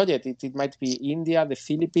on the project, it might be India, the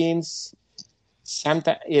Philippines.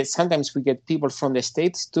 Sometimes we get people from the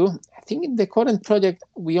States too. I think in the current project,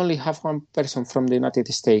 we only have one person from the United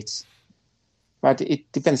States. But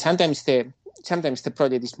it depends. Sometimes the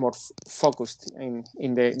project is more focused in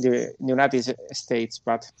the United States.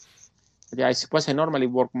 But I suppose I normally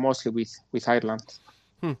work mostly with Ireland.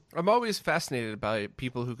 I'm always fascinated by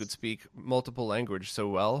people who could speak multiple languages so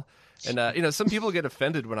well. And, some people get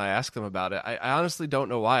offended when I ask them about it. I honestly don't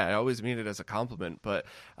know why. I always mean it as a compliment. But,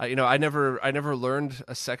 I never learned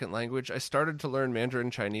a second language. I started to learn Mandarin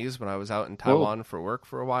Chinese when I was out in Taiwan for work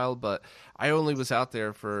for a while. But I only was out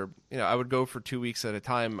there for, I would go for 2 weeks at a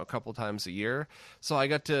time, a couple times a year. So I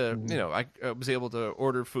got to, I was able to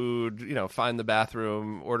order food, find the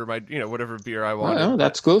bathroom, order my, whatever beer I wanted. Oh,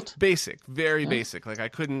 that's good. Basic, very basic. Like I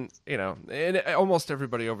couldn't, and almost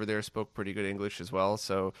everybody over there spoke pretty good English as well.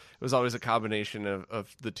 So it was always a combination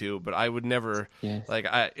of the two, but I would never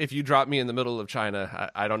if you drop me in the middle of China,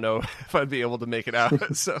 I don't know if I'd be able to make it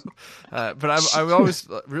out. So, but I'm always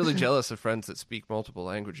really jealous of friends that speak multiple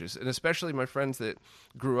languages, and especially my friends that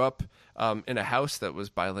grew up in a house that was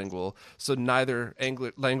bilingual. So neither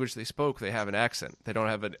language they spoke, they have an accent. They don't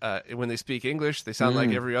have when they speak English, they sound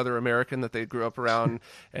like every other American that they grew up around.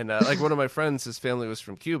 And like one of my friends, his family was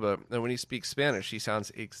from Cuba, and when he speaks Spanish, he sounds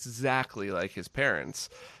exactly like his parents.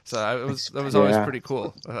 So that was always pretty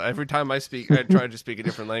cool. Every time I try to speak a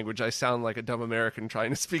different language, I sound like a dumb American trying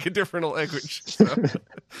to speak a different language. So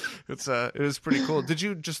it was pretty cool. Did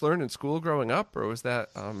you just learn in school growing up, or was that?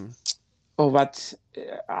 But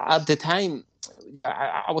at the time,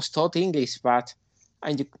 I was taught English, but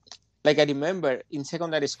I remember in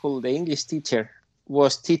secondary school, the English teacher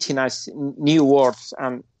was teaching us new words,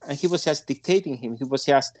 and he was just dictating him. He was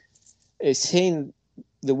just saying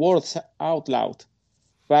the words out loud.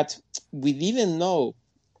 But we didn't know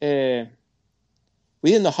how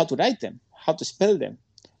to write them, how to spell them.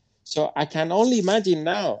 So I can only imagine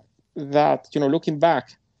now that, looking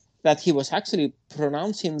back, that he was actually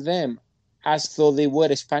pronouncing them as though they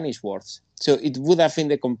were Spanish words. So it would have been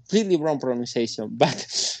the completely wrong pronunciation,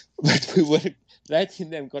 but we were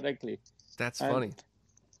writing them correctly. That's funny.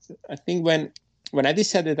 I think when I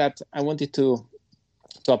decided that I wanted to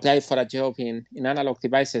apply for a job in analog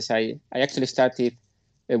devices, I actually started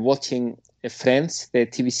watching Friends, the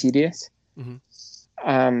TV series.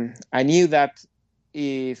 Mm-hmm. I knew that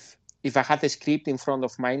if I had the script in front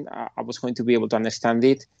of mine, I was going to be able to understand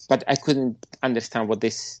it, but I couldn't understand what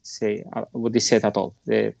they said at all.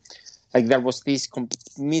 There was this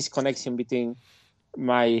misconnection between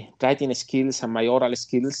my writing skills and my oral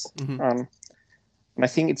skills. Mm-hmm. And I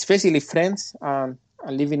think it's basically Friends and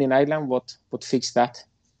living in Ireland what fixed that.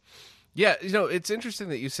 Yeah, it's interesting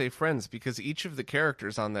that you say Friends, because each of the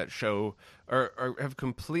characters on that show have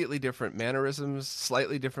completely different mannerisms,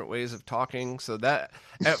 slightly different ways of talking. So that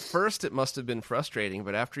at first it must have been frustrating,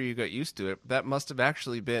 but after you got used to it, that must have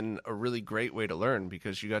actually been a really great way to learn,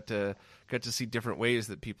 because you got to see different ways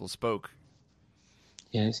that people spoke.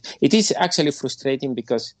 Yes, it is actually frustrating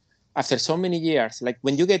because after so many years, like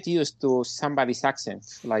when you get used to somebody's accent,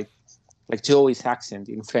 like Joey's accent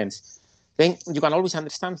in Friends, then you can always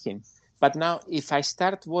understand him. But now, if I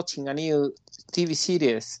start watching a new TV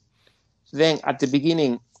series, then at the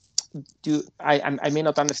beginning, I may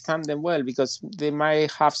not understand them well because they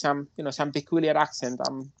might have some some peculiar accent.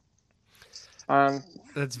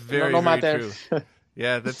 That's very, no very matter. true.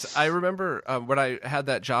 Yeah, I remember when I had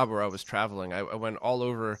that job where I was traveling, I went all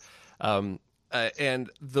over, and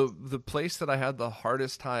the place that I had the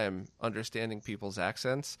hardest time understanding people's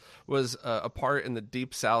accents was a part in the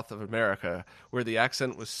deep south of America where the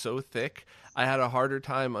accent was so thick. I had a harder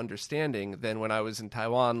time understanding than when I was in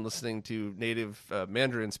Taiwan listening to native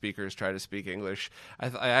Mandarin speakers try to speak English.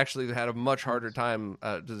 I actually had a much harder time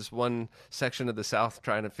to this one section of the South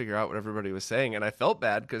trying to figure out what everybody was saying, and I felt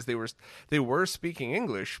bad because they were speaking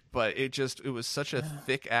English, but it was such a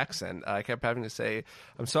thick accent. I kept having to say,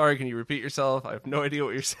 "I'm sorry, can you repeat yourself? I have no idea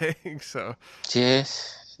what you're saying." So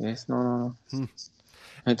Yes, no.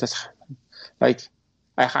 It just like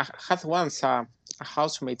I had once a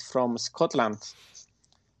housemate from Scotland,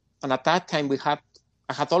 and at that time I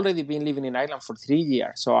had already been living in Ireland for 3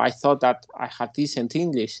 years, so I thought that I had decent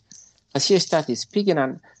English. And she started speaking,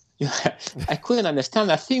 and I couldn't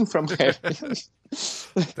understand a thing from her.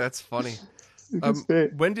 that's funny.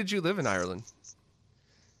 When did you live in Ireland?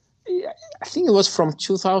 I think it was from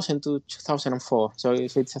 2000 to 2004, so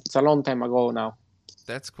it's a long time ago now.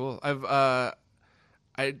 That's cool.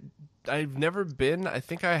 I've never been. I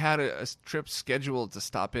think I had a trip scheduled to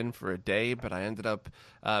stop in for a day, but I ended up,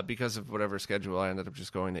 because of whatever schedule, I ended up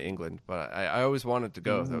just going to England. But I always wanted to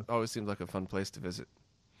go. That always seemed like a fun place to visit.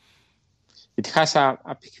 It has a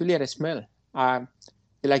peculiar smell.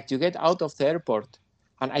 Like you get out of the airport,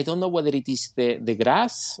 and I don't know whether it is the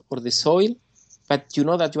grass or the soil, but you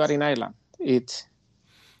know that you are in Ireland.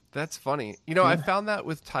 That's funny. I found that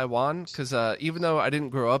with Taiwan because even though I didn't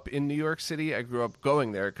grow up in New York City, I grew up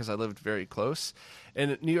going there because I lived very close.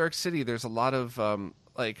 And in New York City, there's a lot of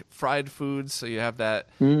like fried foods. So you have that,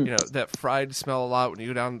 that fried smell a lot when you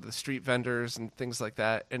go down to the street vendors and things like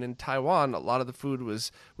that. And in Taiwan, a lot of the food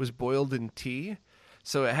was boiled in tea.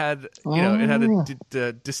 So it had, it had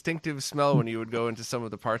a distinctive smell when you would go into some of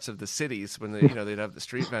the parts of the cities when they'd have the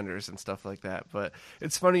street vendors and stuff like that. But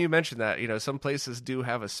it's funny you mentioned that. Some places do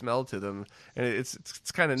have a smell to them, and it's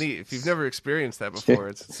kind of neat. If you've never experienced that before,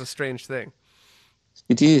 it's a strange thing.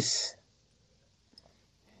 It is.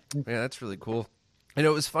 Yeah, that's really cool. It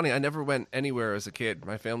was funny. I never went anywhere as a kid.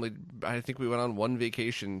 My family, I think we went on one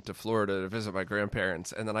vacation to Florida to visit my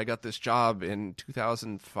grandparents, and then I got this job in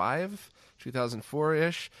 2005.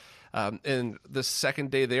 2004-ish. And the second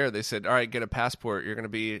day there, they said, all right, get a passport. You're going to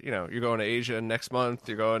be, you're going to Asia next month.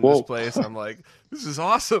 You're going to this place. I'm like, this is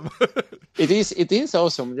awesome. It is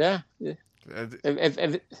awesome. Yeah. Yeah.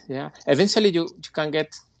 Eventually you can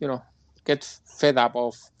get fed up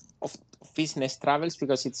of business travels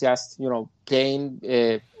because it's just, plain,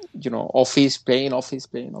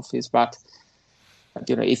 office. But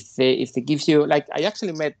if they give you, like, I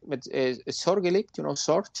actually met Sorgelik,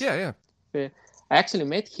 Sorg. Yeah. I actually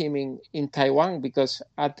met him in Taiwan because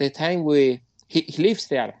at the time he lives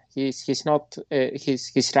there. He's not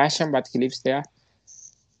he's Russian, but he lives there.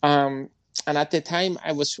 And at the time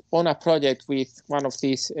I was on a project with one of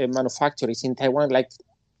these manufacturers in Taiwan. Like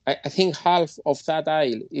I think half of that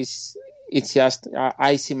aisle it's just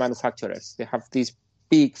IC manufacturers. They have these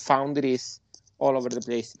big foundries all over the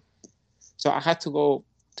place. So I had to go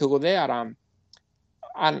there, and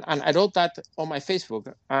I wrote that on my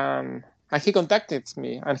Facebook, and he contacted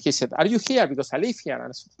me, and he said, "Are you here? Because I live here."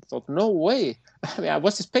 And I thought, "No way!" I mean, I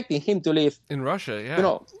was expecting him to live in Russia,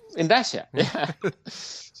 yeah. In Russia, yeah.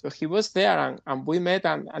 So he was there, and we met,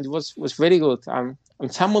 and it was very good. And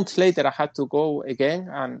some months later, I had to go again,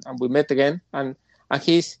 and we met again, and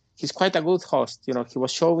he's quite a good host. He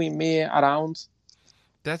was showing me around.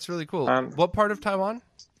 That's really cool. What part of Taiwan?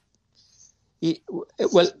 He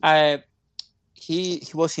was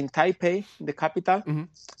in Taipei, the capital,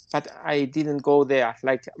 but I didn't go there.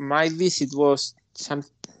 Like my visit was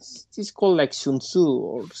it's called like Shunzu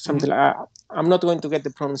or something. I'm not going to get the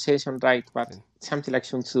pronunciation right, but something like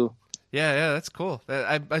Shunzu. Yeah, that's cool.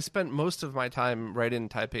 I spent most of my time right in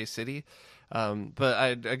Taipei City, but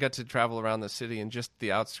I got to travel around the city and just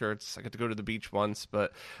the outskirts. I got to go to the beach once,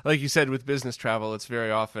 but like you said, with business travel, it's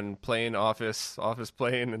very often plane, office,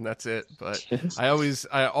 plane, and that's it. But I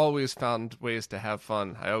always found ways to have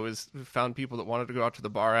fun. I always found people that wanted to go out to the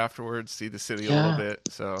bar afterwards, see the city a little bit.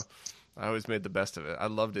 So I always made the best of it. I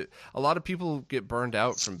loved it. A lot of people get burned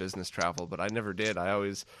out from business travel, but I never did. I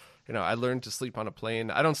always... I learned to sleep on a plane.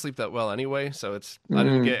 I don't sleep that well anyway, so I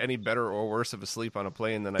didn't get any better or worse of a sleep on a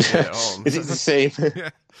plane than I did at home. It is the same.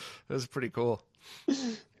 Yeah, that was pretty cool.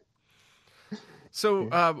 So,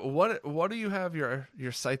 what do you have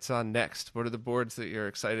your sights on next? What are the boards that you're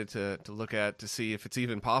excited to look at to see if it's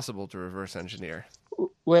even possible to reverse engineer?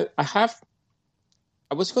 Well, I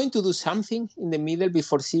was going to do something in the middle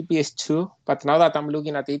before CPS2, but now that I'm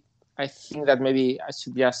looking at it, I think that maybe I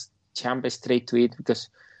should just jump straight to it, because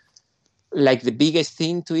like the biggest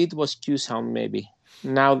thing to it was Q-Sound maybe.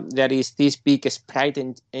 Now there is this big sprite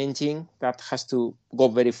engine that has to go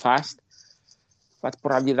very fast, but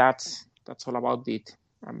probably that's all about it.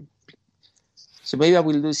 So maybe I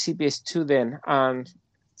will do CPS2 then,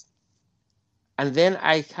 and then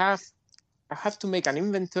I have to make an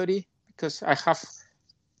inventory, because I have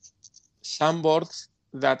some boards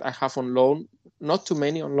that I have on loan, not too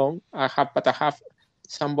many on loan. But I have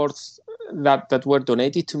some boards that were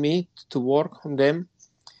donated to me to work on them,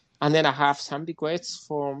 and then I have some requests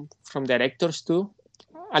from directors too,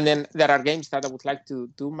 and then there are games that I would like to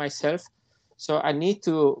do myself. So I need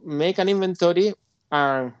to make an inventory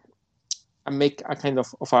and make a kind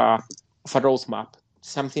of a roadmap,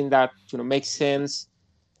 something that makes sense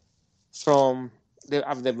from the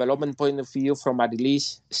development point of view, from a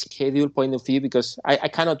release schedule point of view, because I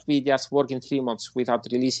cannot be just working 3 months without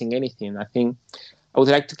releasing anything. I think I would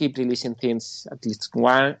like to keep releasing things at least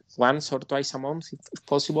once or twice a month, if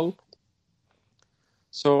possible.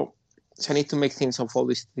 So I need to make things of all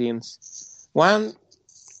these things. One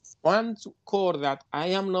core that I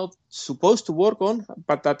am not supposed to work on,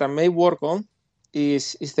 but that I may work on,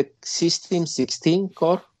 is the System 16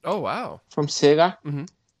 core. Oh, wow. From Sega. Mm-hmm.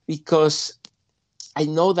 Because I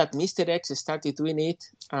know that Mr. X started doing it,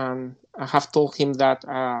 and I have told him that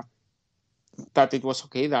it was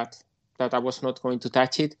okay, that I was not going to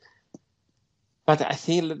touch it. But I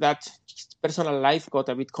feel that his personal life got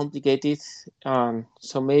a bit complicated,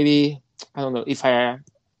 so maybe, I don't know, if I...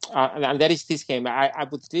 and there is this game, I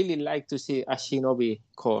would really like to see a Shinobi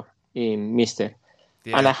core in Mr.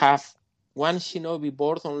 Yeah. And I have one Shinobi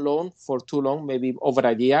board on loan for too long, maybe over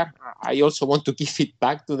a year. I also want to give it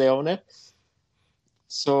back to the owner.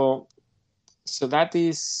 So that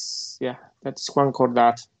is one core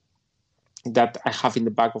that I have in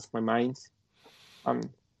the back of my mind.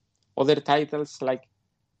 Other titles, like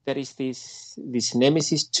there is this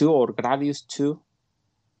Nemesis 2 or Gradius 2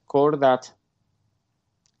 core that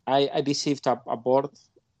I received a board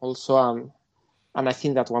also, and I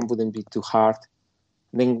think that one wouldn't be too hard.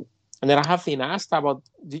 And then I have been asked about,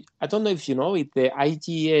 I don't know if you know it, the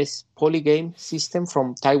IGS polygame system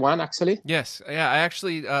from Taiwan, actually. Yes, yeah. I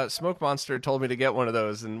actually, Smoke Monster told me to get one of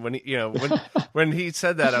those, and when he, when he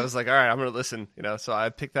said that, I was like, all right, I'm gonna listen. So I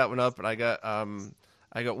picked that one up, and I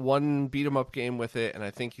got one beat 'em up game with it, and I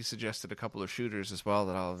think he suggested a couple of shooters as well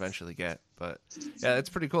that I'll eventually get. But yeah, it's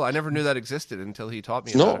pretty cool. I never knew that existed until he taught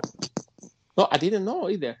me about it. No, I didn't know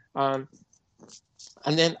either. And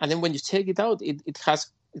then when you check it out, it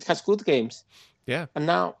has good games. Yeah. And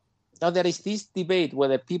now there is this debate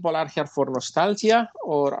whether people are here for nostalgia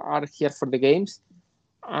or are here for the games.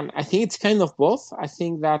 And I think it's kind of both. I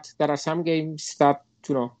think that there are some games that,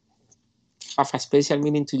 have a special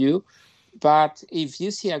meaning to you. But if you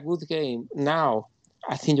see a good game now,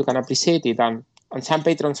 I think you can appreciate it. And some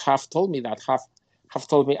patrons have told me that, have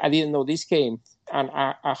told me, I didn't know this game, and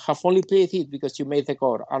I have only played it because you made the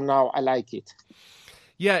core, and now I like it.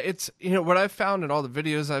 Yeah, it's, what I've found in all the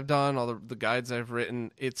videos I've done, all the guides I've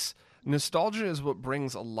written, it's nostalgia is what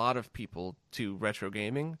brings a lot of people to retro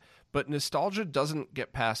gaming, but nostalgia doesn't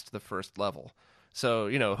get past the first level. So,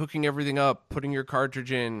 hooking everything up, putting your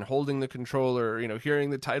cartridge in, holding the controller, hearing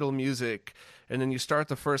the title music, and then you start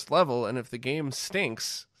the first level, and if the game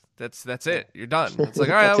stinks, that's it. You're done. It's like,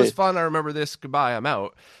 all right, that was fun. I remember this. Goodbye. I'm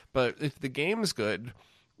out. But if the game's good,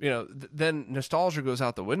 then nostalgia goes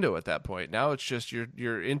out the window at that point. Now it's just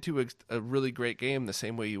you're into a really great game the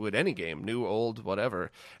same way you would any game, new, old,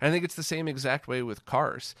 whatever. And I think it's the same exact way with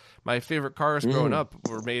cars. My favorite cars growing up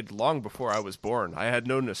were made long before I was born. I had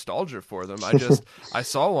no nostalgia for them. I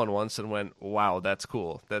saw one once and went, wow, that's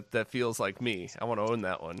cool. That feels like me. I want to own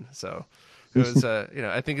that one. So it was,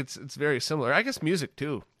 I think it's very similar. I guess music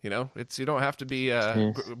too. It's, you don't have to be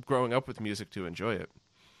growing up with music to enjoy it.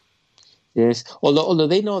 Yes, although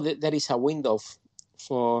they know that there is a window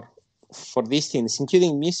for these things,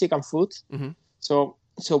 including music and food. Mm-hmm. So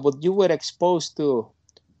what you were exposed to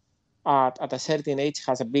at a certain age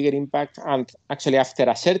has a bigger impact, and actually after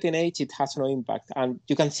a certain age it has no impact. And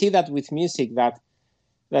you can see that with music, that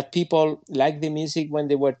people like the music when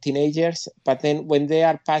they were teenagers, but then when they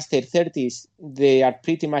are past their 30s, they are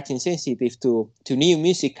pretty much insensitive to new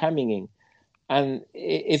music coming in. And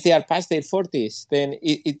if they are past their 40s, then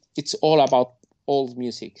it's all about old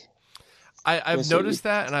music. I've noticed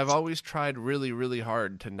that, and I've always tried really, really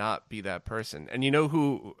hard to not be that person. And you know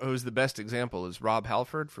who's the best example is Rob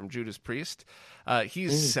Halford from Judas Priest.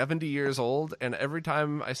 He's 70 years old, and every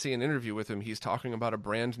time I see an interview with him, he's talking about a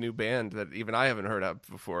brand new band that even I haven't heard of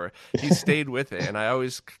before. He stayed with it, and I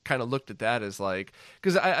always kind of looked at that as like,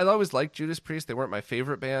 because I always liked Judas Priest. They weren't my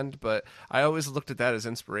favorite band, but I always looked at that as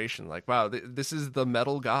inspiration. Like, wow, this is the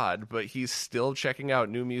metal god, but he's still checking out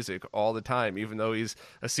new music all the time, even though he's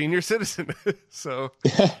a senior citizen. So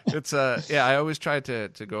it's I always try to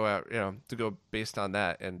go out, to go based on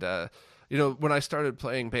that. And when I started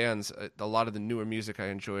playing bands, a lot of the newer music I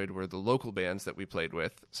enjoyed were the local bands that we played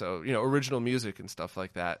with, so original music and stuff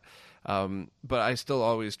like that. But I still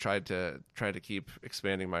always try to keep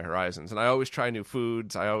expanding my horizons, and I always try new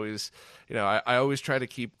foods. I always I always try to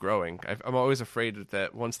keep growing. I'm always afraid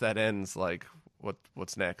that once that ends, like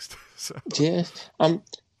what's next. So. Yes, and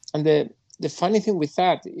the funny thing with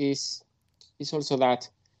that is also that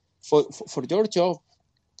for your job,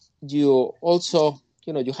 you also,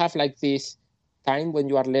 you have like this time when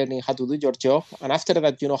you are learning how to do your job, and after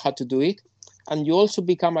that, you know how to do it, and you also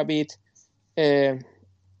become a bit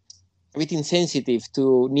insensitive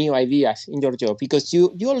to new ideas in your job, because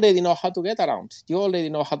you already know how to get around. You already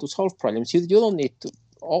know how to solve problems. You don't need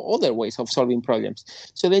other ways of solving problems.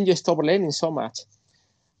 So then you stop learning so much.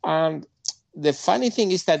 And the funny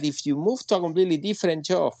thing is that if you move to a completely different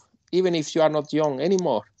job, even if you are not young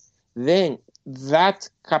anymore, then that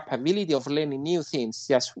capability of learning new things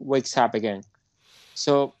just wakes up again.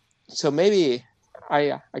 So maybe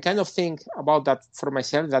I kind of think about that for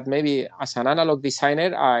myself, that maybe as an analog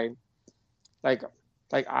designer, I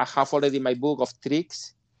have already my book of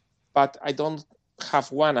tricks, but I don't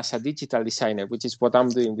have one as a digital designer, which is what I'm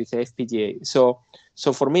doing with the FPGA. So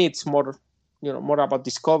for me, it's more about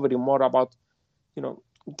discovery, more about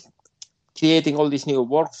creating all these new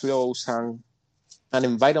workflows and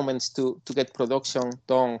environments to get production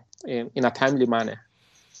done in a timely manner.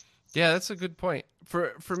 Yeah, that's a good point.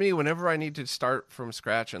 For me, whenever I need to start from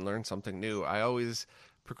scratch and learn something new, I always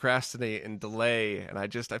procrastinate and delay, and I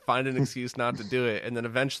find an excuse not to do it, and then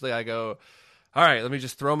eventually I go, all right, let me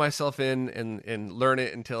just throw myself in and learn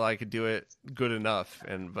it until I could do it good enough.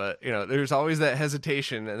 But there's always that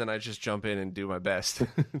hesitation, and then I just jump in and do my best.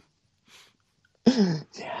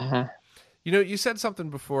 Yeah. You said something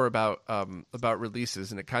before about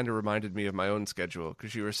releases, and it kind of reminded me of my own schedule,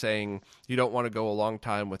 because you were saying you don't want to go a long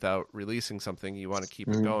time without releasing something. You want to keep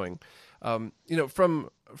it going. From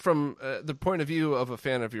the point of view of a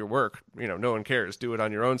fan of your work, no one cares. Do it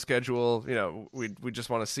on your own schedule. We just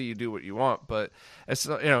want to see you do what you want. But as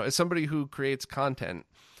somebody who creates content,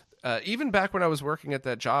 even back when I was working at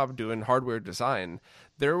that job doing hardware design,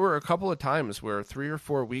 there were a couple of times where 3 or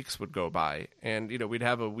 4 weeks would go by, and we'd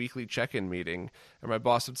have a weekly check-in meeting, and my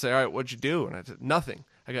boss would say, all right, what'd you do? And I said, nothing.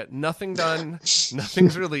 I got nothing done.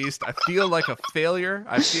 Nothing's released. I feel like a failure.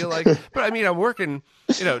 But I mean, I'm working,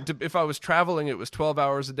 if I was traveling, it was 12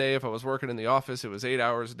 hours a day. If I was working in the office, it was 8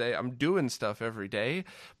 hours a day. I'm doing stuff every day,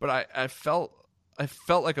 but I felt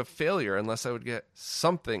like a failure unless I would get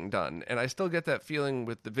something done. And I still get that feeling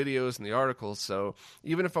with the videos and the articles. So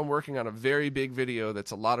even if I'm working on a very big video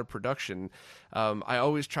that's a lot of production, I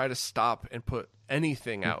always try to stop and put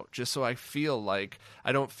anything out, just so I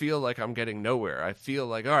don't feel like I'm getting nowhere. I feel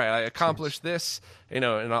like, all right, I accomplished this, and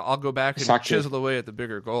I'll go back and chisel away at the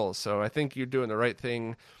bigger goals. So I think you're doing the right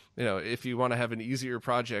thing. If you want to have an easier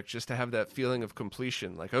project, just to have that feeling of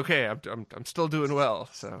completion, like, okay, I'm still doing well.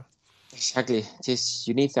 So. Exactly. Just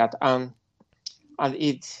you need that, and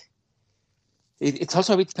it's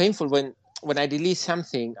also a bit painful when I release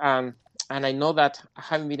something and I know that I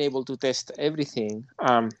haven't been able to test everything,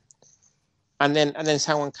 and then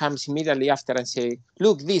someone comes immediately after and say,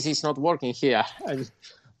 "Look, this is not working here," and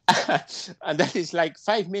that is like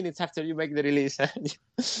 5 minutes after you make the release.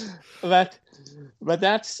 but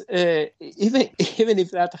that's even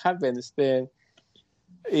if that happens, then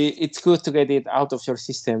it's good to get it out of your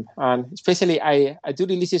system. And especially I do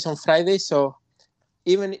releases on Friday, so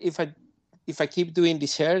even if I keep doing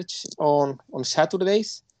research on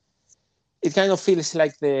Saturdays, it kind of feels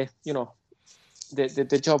like the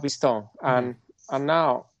job is done, and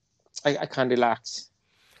now I can relax.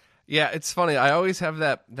 Yeah, it's funny. I always have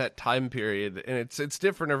that time period, and it's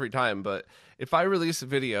different every time. But if I release a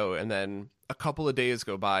video and then a couple of days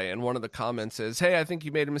go by and one of the comments is, "Hey, I think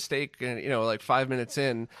you made a mistake," and like 5 minutes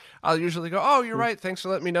in, I'll usually go, "Oh, you're right. Thanks for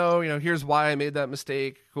letting me know. Here's why I made that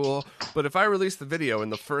mistake. Cool." But if I release the video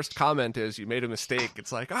and the first comment is, "You made a mistake,"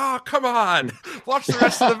 it's like, "Oh, come on, watch the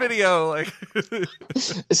rest of the video." Like,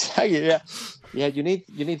 exactly, yeah. You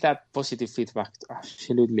need that positive feedback,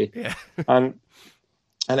 absolutely. Yeah. And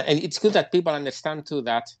and it's good that people understand too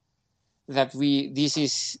that this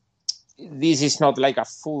is not like a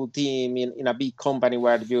full team in a big company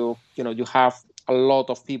where you have a lot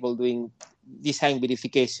of people doing design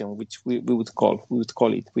verification, which we would call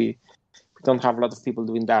it. We don't have a lot of people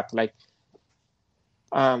doing that. Like,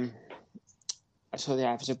 so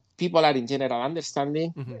people are in general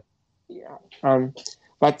understanding. Mm-hmm. Yeah.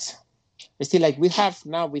 But still, like we have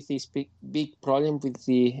now with this big problem with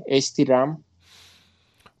the STRAM.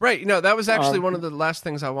 Right. That was actually one of the last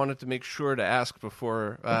things I wanted to make sure to ask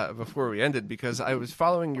before we ended, because I was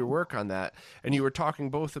following your work on that, and you were talking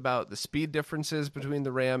both about the speed differences between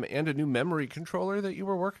the RAM and a new memory controller that you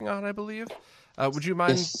were working on, I believe. Would you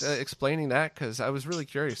mind explaining that? Because I was really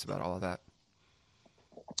curious about all of that.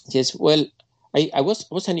 Yes. Well, I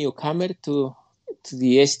was a newcomer to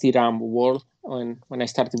the STRAM world when I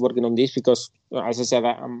started working on this, because, as I said,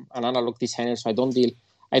 I'm an analog designer, so I don't deal.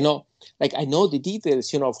 I know the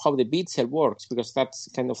details, of how the bit cell works, because that's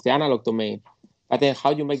kind of the analog domain. But then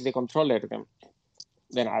how you make the controller,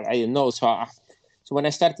 then I didn't know. So when I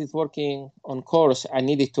started working on cores, I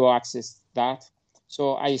needed to access that.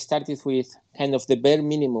 So I started with kind of the bare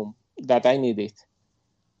minimum that I needed.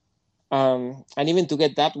 And even to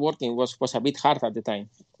get that working was a bit hard at the time.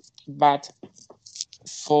 But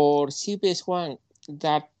for CPS1,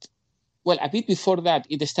 a bit before that,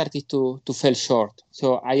 it started to fall short.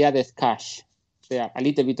 So I added cache, a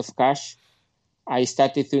little bit of cache. I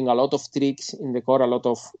started doing a lot of tricks in the core, a lot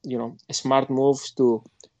of smart moves to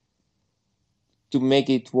make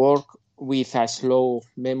it work with a slow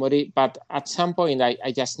memory. But at some point,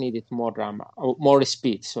 I just needed more RAM, more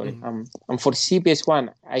speed. Sorry, and for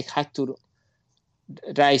CPS1, I had to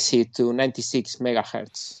raise it to 96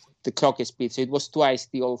 megahertz, the clock speed. So it was twice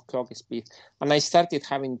the old clock speed, and I started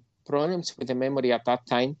having problems with the memory at that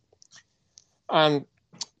time. And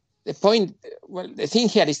the thing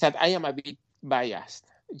here is that I am a bit biased,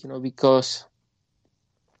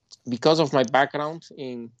 because of my background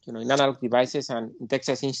in analog devices and in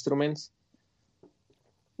Texas Instruments.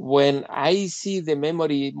 When I see the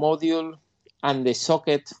memory module and the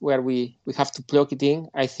socket where we have to plug it in,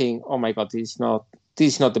 I think, oh my God, this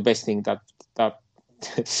is not the best thing that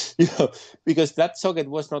because that socket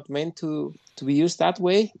was not meant to be used that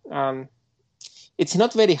way. It's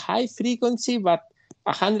not very high frequency, but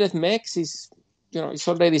 100 megs is, it's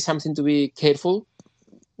already something to be careful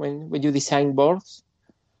when you design boards.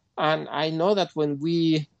 And I know that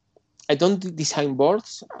I don't design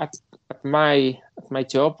boards at my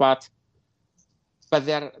job, but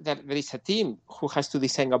there is a team who has to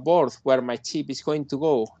design a board where my chip is going to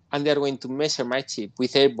go, and they're going to measure my chip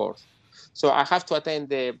with their board. So I have to attend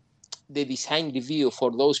the design review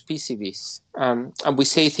for those PCBs. And we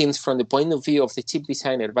say things from the point of view of the chip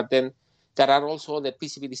designer, but then there are also other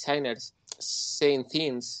PCB designers saying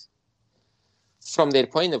things from their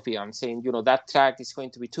point of view and saying, that track is going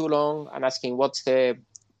to be too long, and asking what's the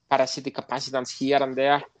parasitic capacitance here and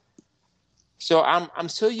there. So I'm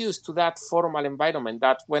so used to that formal environment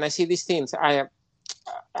that when I see these things, I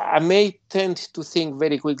may tend to think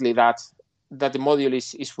very quickly that the module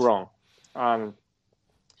is wrong. And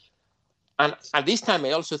at this time,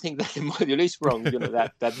 I also think that the module is wrong,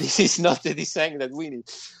 that this is not the design that we need.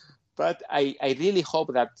 But I really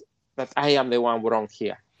hope that I am the one wrong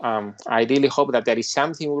here. I really hope that there is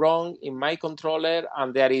something wrong in my controller,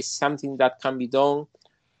 and there is something that can be done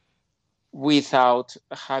without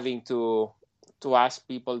having to ask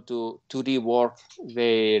people to rework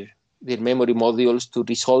their memory modules, to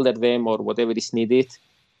resolder them or whatever is needed.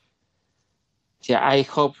 Yeah, I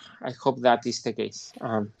hope that is the case.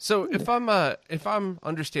 So if I'm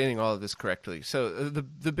understanding all of this correctly, so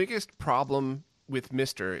the biggest problem with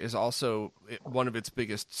MiSTer is also one of its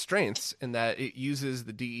biggest strengths in that it uses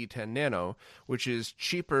the DE10 Nano, which is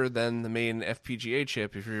cheaper than the main FPGA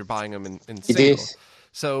chip if you're buying them in single. It is.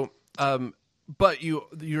 So, but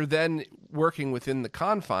you're then working within the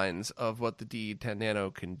confines of what the DE10 Nano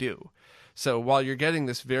can do. So while you're getting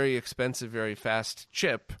this very expensive, very fast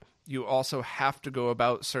chip, you also have to go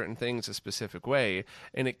about certain things a specific way,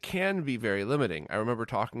 and it can be very limiting. I remember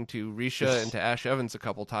talking to Risha and to Ash Evans a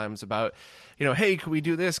couple times about, hey, could we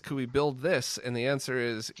do this? Could we build this? And the answer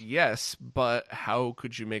is yes, but how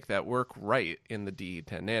could you make that work right in the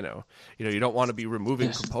D10 Nano? You don't want to be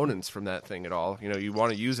removing components from that thing at all. You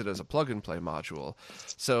want to use it as a plug-and-play module.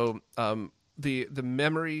 So the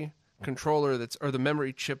memory controller or the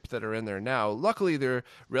memory chip that are in there now, luckily they're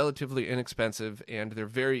relatively inexpensive and they're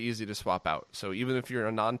very easy to swap out. So even if you're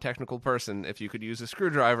a non-technical person, if you could use a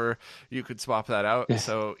screwdriver, you could swap that out. Yes.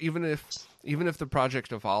 So even if the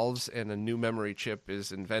project evolves and a new memory chip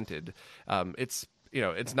is invented,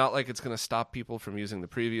 it's not like it's going to stop people from using the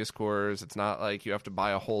previous cores. It's not like you have to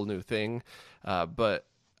buy a whole new thing. But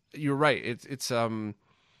you're right. It's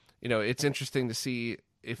it's interesting to see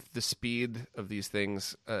if the speed of these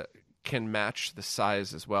things can match the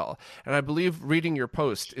size as well. And I believe, reading your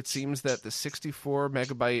post, it seems that the 64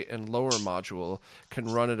 megabyte and lower module can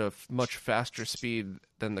run at a much faster speed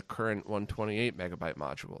than the current 128 megabyte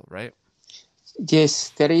module, right? Yes,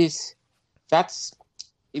 there is. That's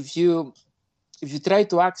if you try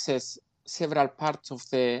to access several parts of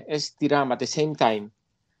the SDRAM at the same time,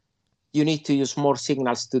 you need to use more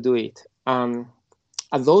signals to do it. And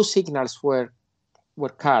those signals were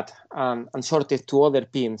cut and sorted to other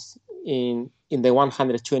pins in the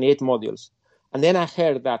 128 modules. And then I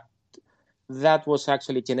heard that was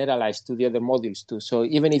actually generalized to the other modules too. So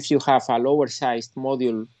even if you have a lower sized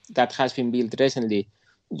module that has been built recently,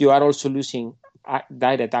 you are also losing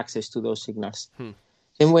direct access to those signals.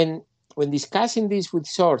 And when discussing this with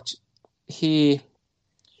George, he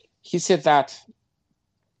said that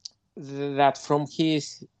from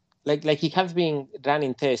his like he has been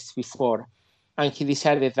running tests before, and he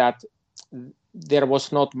decided that there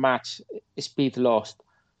was not much speed lost.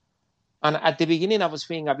 And at the beginning, I was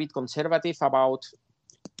being a bit conservative about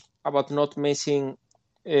not messing,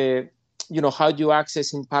 how you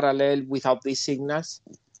access in parallel without these signals.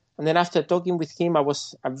 And then after talking with him,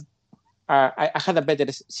 I had a better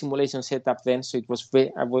simulation setup then, so it was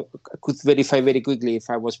I could verify very quickly if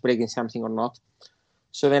I was breaking something or not.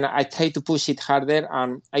 So then I tried to push it harder,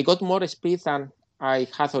 and I got more speed than I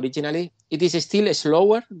had originally. It is still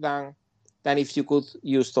slower than if you could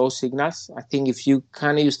use those signals. I think if you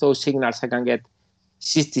can use those signals, I can get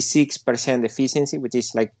 66% efficiency, which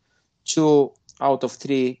is like 2 out of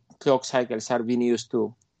 3 clock cycles are being used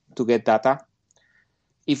to get data.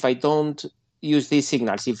 If I don't use these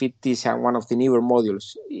signals, if it is one of the newer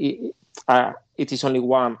modules, it is only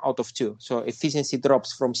 1 out of 2. So efficiency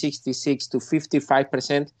drops from 66 to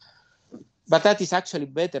 55%. But that is actually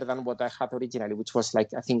better than what I had originally, which was I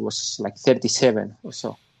think was 37 or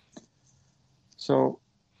so. So,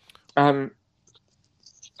 and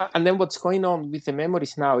then what's going on with the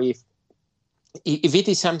memories now, if it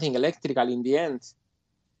is something electrical in the end,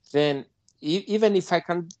 then even if I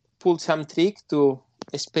can pull some trick to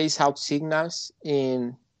space out signals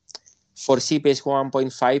for CPS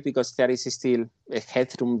 1.5, because there is still a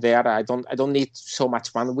headroom there, I don't need so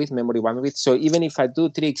much bandwidth, memory bandwidth. So even if I do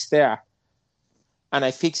tricks there, and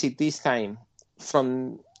I fix it this time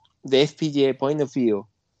from the FPGA point of view,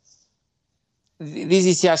 this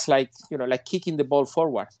is just like kicking the ball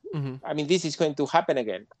forward. Mm-hmm. I mean, this is going to happen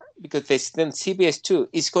again, because then CPS 2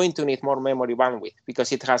 is going to need more memory bandwidth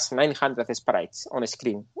because it has 900 sprites on a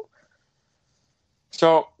screen.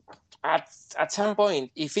 So at some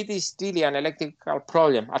point, if it is really an electrical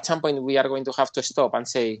problem, at some point we are going to have to stop and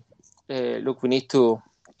say, look, we need to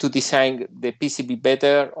design the PCB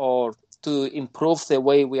better, or to improve the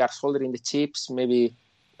way we are soldering the chips, maybe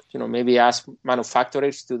ask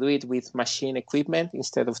manufacturers to do it with machine equipment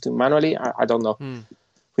instead of doing manually. I don't know.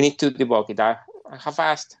 We need to debug it. I have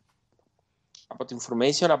asked about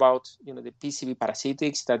information about the PCB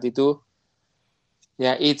parasitics that they do.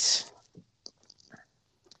 I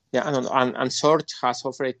don't know. And Sorge has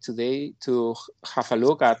offered today to have a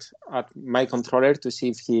look at my controller to see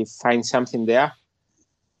if he finds something there.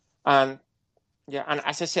 And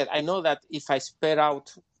as I said, I know that if I spare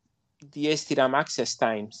out the SDRAM access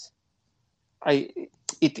times,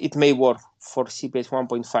 it may work for CPS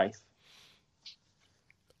 1.5.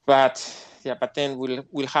 But then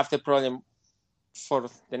we'll have the problem for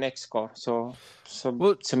the next core. So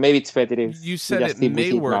maybe it's better if you said it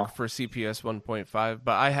may work now for CPS 1.5,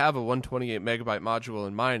 but I have a 128 megabyte module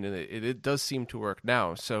in mind, and it does seem to work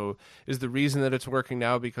now. So is the reason that it's working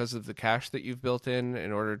now because of the cache that you've built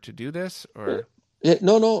in order to do this, or?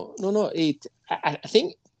 No. I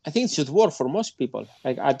think it should work for most people.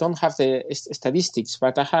 Like, I don't have the statistics,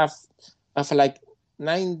 but I have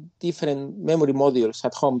 9 different memory modules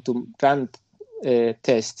at home to run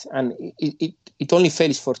tests, and it only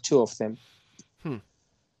fails for 2 of them.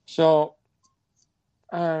 So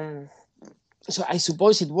I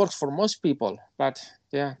suppose it works for most people, but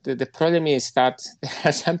the problem is that there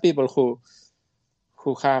are some people who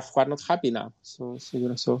are not happy now. So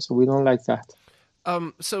we don't like that.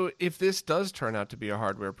 So if this does turn out to be a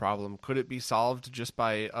hardware problem, could it be solved just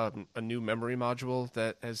by a new memory module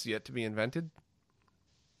that has yet to be invented?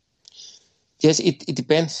 Yes, it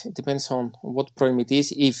depends. It depends on what problem it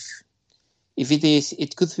is. If it is,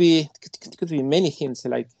 it could be many things.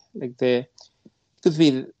 It could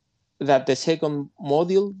be that the second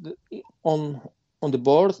module on on the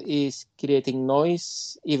board is creating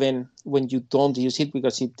noise even when you don't use it,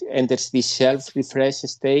 because it enters this self-refresh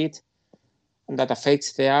state, and that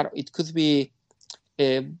affects the art. It could be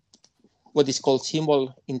what is called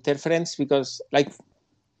symbol interference, because like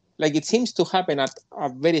it seems to happen at a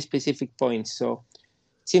very specific point. So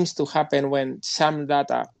it seems to happen when some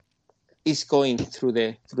data is going through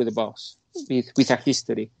the box with a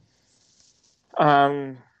history.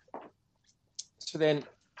 So then,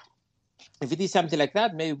 if it is something like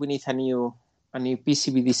that, maybe we need a new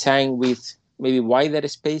PCB design with maybe wider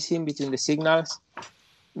spacing between the signals.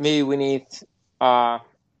 Maybe we need, like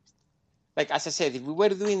as I said, if we were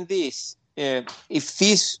doing this, if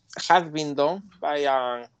this had been done by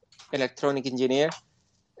an electronic engineer,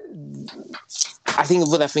 I think it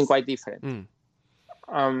would have been quite different.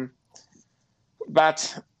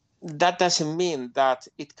 But that doesn't mean that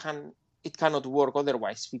it cannot work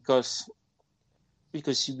otherwise, because we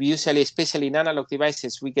usually, especially in analog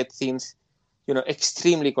devices, we get things,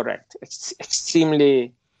 extremely correct,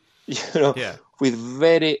 extremely, with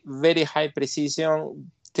very, very high precision,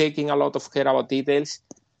 taking a lot of care about details.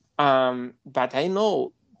 But I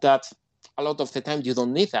know that a lot of the time you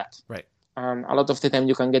don't need that. Right. And a lot of the time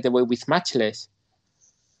you can get away with much less.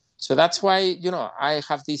 So that's why, I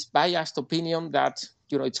have this biased opinion that,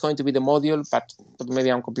 it's going to be the module, but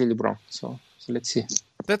maybe I'm completely wrong. So let's see.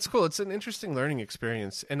 That's cool. It's an interesting learning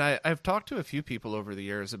experience. And I've talked to a few people over the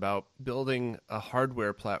years about building a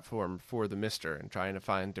hardware platform for the Mister and trying to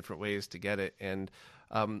find different ways to get it. And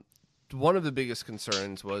one of the biggest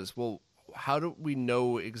concerns was, well, how do we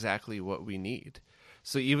know exactly what we need?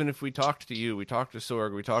 So even if we talk to you, we talk to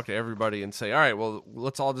Sorg, we talk to everybody and say, all right, well,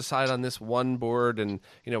 let's all decide on this one board. And,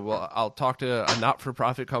 I'll talk to a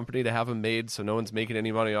not-for-profit company to have them made so no one's making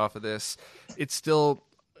any money off of this.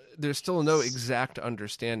 There's still no exact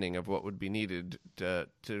understanding of what would be needed to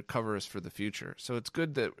cover us for the future. So it's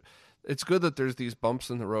good that there's these bumps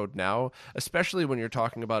in the road now, especially when you're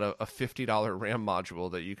talking about a $50 RAM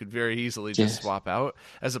module that you could very easily just swap out,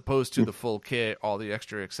 as opposed to the full kit, all the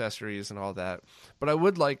extra accessories and all that. But I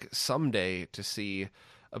would like someday to see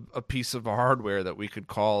a piece of hardware that we could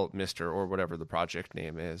call Mister or whatever the project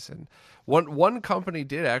name is. And one company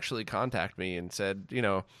did actually contact me and said,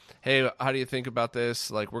 hey, how do you think about this?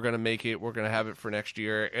 Like, we're going to make it, we're going to have it for next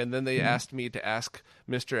year. And then they asked me to ask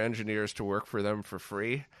Mister engineers to work for them for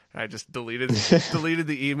free. And I just deleted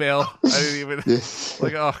the email. I didn't even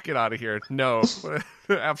like, oh, get out of here. No,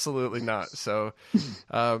 absolutely not. So,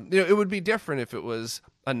 it would be different if it was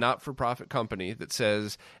a not-for-profit company that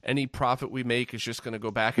says any profit we make is just going to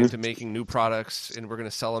go back into making new products and we're going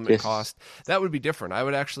to sell them at cost. That would be different. I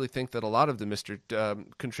would actually think that a lot of the Mister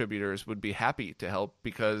contributors would be happy to help,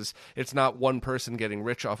 because it's not one person getting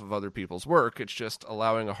rich off of other people's work. It's just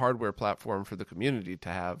allowing a hardware platform for the community to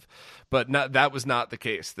have. But that was not the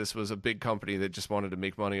case. This was a big company that just wanted to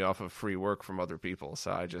make money off of free work from other people.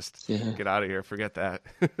 So I just get out of here. Forget that.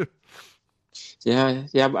 Yeah,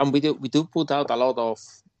 and we do put out a lot of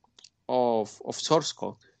source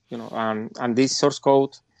code, and this source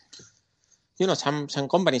code, some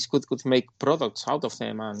companies could make products out of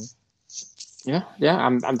them, and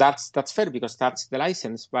and that's fair, because that's the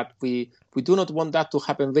license. But we do not want that to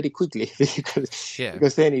happen very quickly,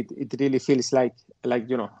 because then it really feels like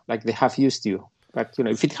they have used you. But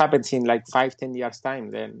if it happens in like 5-10 years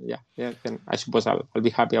time, then then I suppose I'll be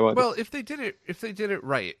happy about it. Well, if they did it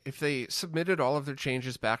right, if they submitted all of their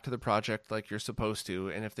changes back to the project like you're supposed to,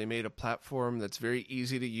 and if they made a platform that's very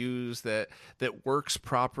easy to use, that works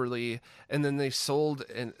properly, and then they sold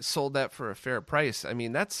that for a fair price. I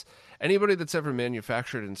mean, that's anybody that's ever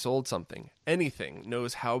manufactured and sold anything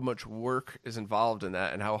knows how much work is involved in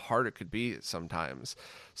that and how hard it could be sometimes.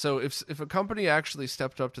 So if a company actually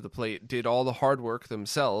stepped up to the plate, did all the hard work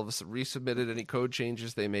themselves, resubmitted any code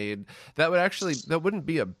changes they made, that wouldn't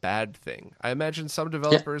be a bad thing. I imagine some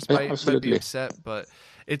developers might be upset, but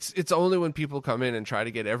it's only when people come in and try to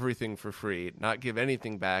get everything for free, not give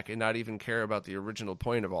anything back, and not even care about the original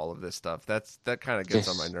point of all of this stuff. That kind of gets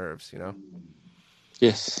on my nerves,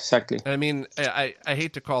 Yes, exactly. I mean, I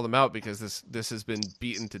hate to call them out because this has been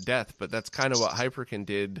beaten to death, but that's kind of what Hyperkin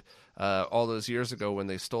did all those years ago when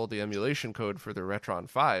they stole the emulation code for their Retron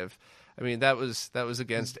 5. I mean, that was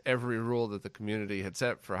against every rule that the community had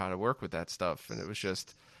set for how to work with that stuff, and it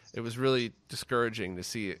was really discouraging to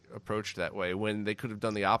see it approached that way when they could have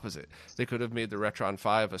done the opposite. They could have made the Retron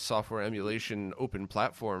 5 a software emulation open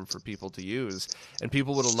platform for people to use, and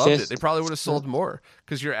people would have loved it. They probably would have sold more,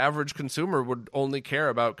 because your average consumer would only care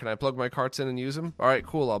about, can I plug my carts in and use them? All right,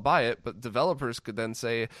 cool, I'll buy it. But developers could then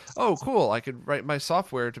say, oh, cool, I could write my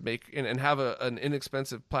software to make and have an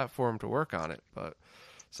inexpensive platform to work on it. But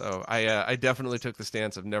So I definitely took the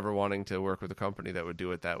stance of never wanting to work with a company that would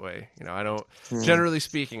do it that way. I don't. Generally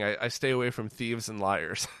speaking, I stay away from thieves and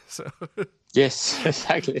liars. So Yes,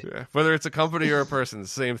 exactly. yeah, whether it's a company or a person,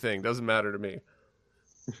 same thing. Doesn't matter to me.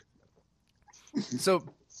 So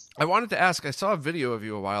I wanted to ask. I saw a video of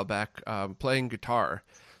you a while back playing guitar.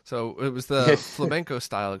 So it was the flamenco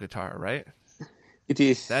style guitar, right? It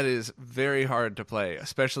is. That is very hard to play,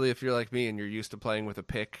 especially if you're like me and you're used to playing with a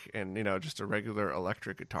pick and, just a regular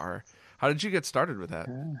electric guitar. How did you get started with that?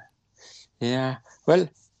 Yeah. Well,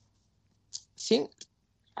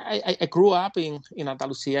 I grew up in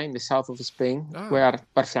Andalusia, in the south of Spain, where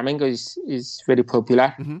flamenco is very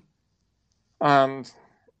popular. Mm-hmm.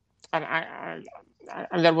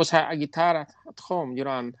 And there was a guitar at home,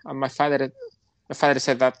 and my father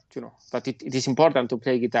said that, that it is important to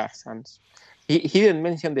play guitars. And he didn't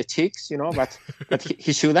mention the chicks, but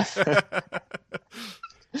he should have.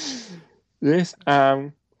 Yes.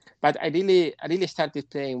 But I really started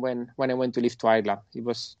playing when I went to live to Ireland. It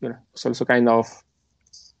was, it's also kind of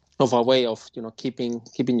a way of, keeping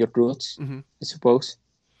your roots, mm-hmm. I suppose.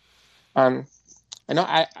 I know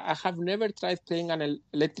I have never tried playing an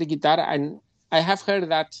electric guitar, and I have heard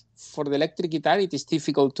that for the electric guitar it is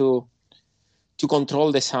difficult to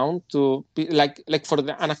control the sound, to be like for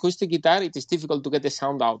an acoustic guitar it is difficult to get the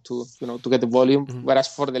sound out, to get the volume, mm-hmm. whereas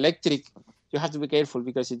for the electric you have to be careful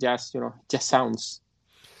because it just sounds.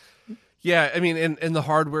 Yeah, I mean, and the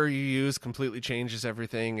hardware you use completely changes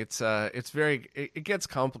everything. It gets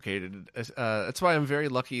complicated. That's why I'm very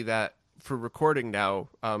lucky that for recording now,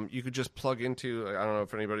 you could just plug into, I don't know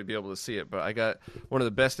if anybody would be able to see it, but I got one of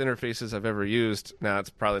the best interfaces I've ever used. Now,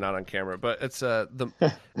 it's probably not on camera, but it's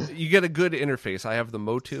you get a good interface. I have the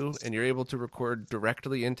Motu, and you're able to record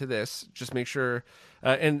directly into this. Just make sure,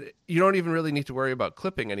 and you don't even really need to worry about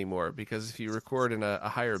clipping anymore, because if you record in a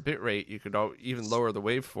higher bit rate, you could even lower the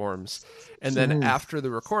waveforms. And then after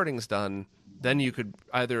the recording's done, then you could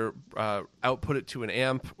either output it to an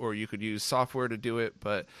amp, or you could use software to do it.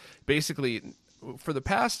 But basically, for the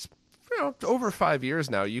past over 5 years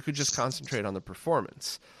now, you could just concentrate on the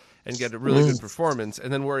performance and get a really good performance,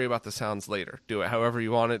 and then worry about the sounds later. Do it however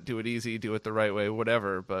you want it. Do it easy. Do it the right way.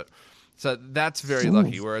 Whatever. But so that's very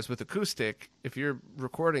lucky. Whereas with acoustic, if you're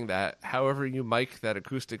recording that, however you mic that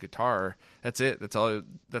acoustic guitar, that's it. That's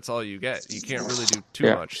all you get. You can't really do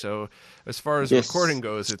too much. So as far as recording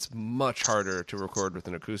goes, it's much harder to record with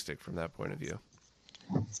an acoustic from that point of view.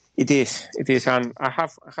 It is, and I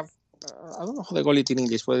have I don't know how they call it in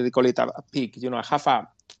English, whether they call it a pick. I have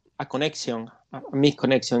a connection, a mic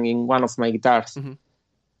connection in one of my guitars,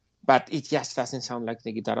 but it just doesn't sound like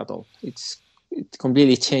the guitar at all. It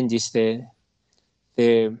completely changes the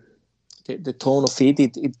tone of it.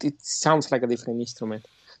 It sounds like a different instrument.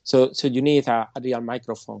 So you need a real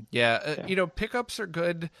microphone. Yeah. Pickups are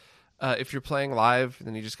good. If you're playing live,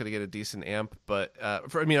 then you just got to get a decent amp. But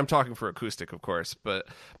I'm talking for acoustic, of course. But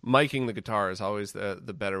miking the guitar is always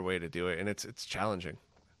the better way to do it, and it's challenging.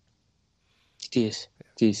 It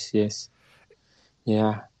is, yes,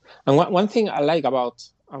 yeah. And one thing I like about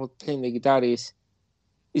playing the guitar is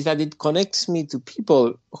that it connects me to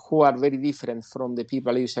people who are very different from the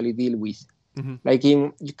people I usually deal with. Mm-hmm. Like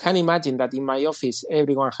you can imagine that in my office,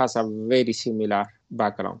 everyone has a very similar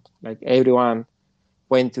background. Like everyone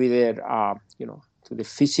went to either, to the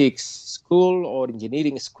physics school or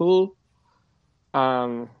engineering school,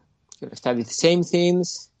 studied the same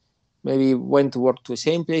things, maybe went to work to the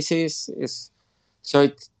same places. So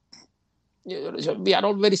we are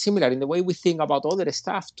all very similar in the way we think about other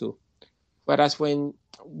stuff too. Whereas when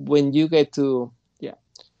you get to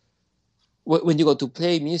when you go to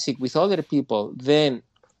play music with other people, then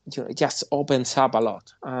it just opens up a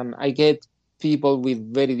lot. And I get people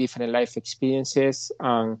with very different life experiences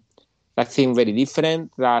and that think very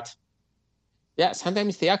different. That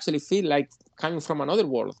sometimes they actually feel like coming from another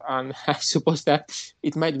world. And I suppose that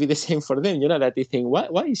it might be the same for them. That they think,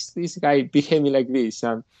 why is this guy behaving like this?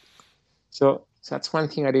 And so that's one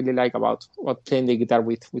thing I really like about playing the guitar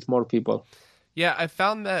with more people. Yeah, I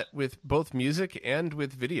found that with both music and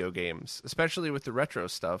with video games, especially with the retro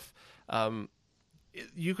stuff,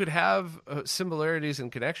 you could have similarities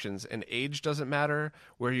and connections, and age doesn't matter,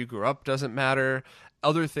 where you grew up doesn't matter,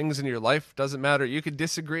 other things in your life doesn't matter. You could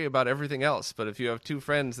disagree about everything else, but if you have two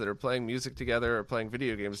friends that are playing music together or playing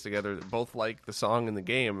video games together that both like the song and the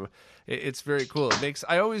game, it's very cool.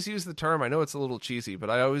 I always use the term, I know it's a little cheesy, but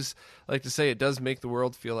I always like to say it does make the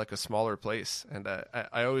world feel like a smaller place, and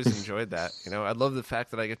I always enjoyed that. I love the fact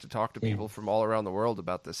that I get to talk to people from all around the world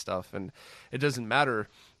about this stuff, and it doesn't matter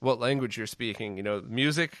what language you're speaking.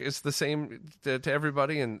 Music is the same to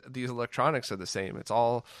everybody, and these electronics are the same. It's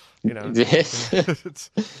all, Yes.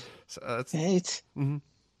 It's mm-hmm.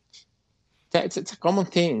 it's a common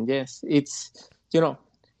thing. Yes, it's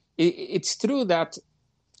it's true that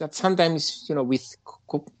sometimes with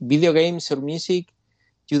video games or music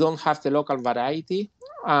you don't have the local variety,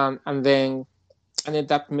 and then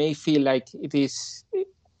that may feel like it's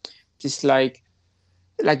like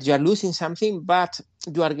you are losing something, but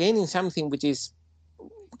you are gaining something which is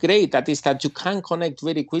great. That is that you can connect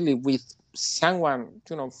very quickly with someone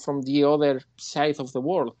from the other side of the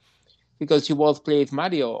world because you both played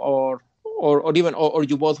Mario or even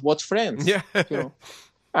you both watch Friends. Yeah.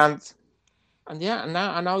 And yeah, and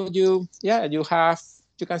now you have,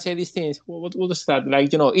 you can say these things. What was that?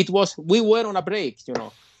 Like, it was, we were on a break,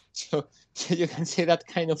 so you can say that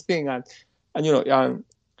kind of thing, and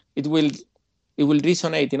it will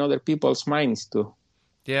resonate in other people's minds too.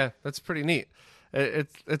 Yeah, that's pretty neat.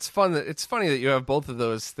 It's fun. It's funny that you have both of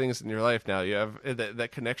those things in your life now. You have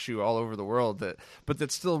that connects you all over the world, but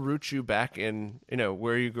that still roots you back in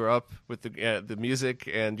where you grew up with the music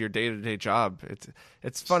and your day-to-day job.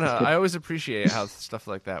 It's fun. I always appreciate how stuff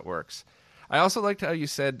like that works. I also liked how you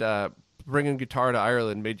said bringing guitar to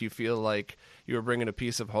Ireland made you feel like you were bringing a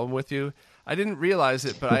piece of home with you. I didn't realize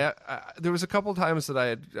it, but I there was a couple times that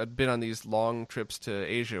I'd been on these long trips to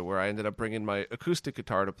Asia where I ended up bringing my acoustic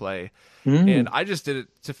guitar to play, and I just did it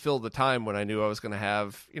to fill the time when I knew I was going to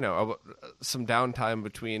have some downtime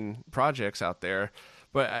between projects out there.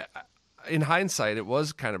 But in hindsight, it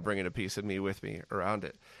was kind of bringing a piece of me with me around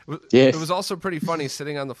it. Yes. It was also pretty funny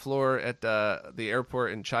sitting on the floor at the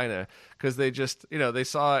airport in China because they just, they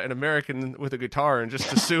saw an American with a guitar and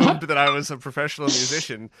just assumed that I was a professional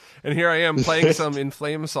musician. And here I am playing some In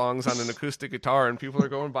Flames songs on an acoustic guitar, and people are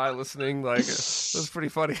going by listening. Like, it was pretty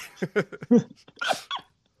funny.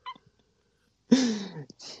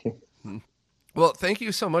 Well, thank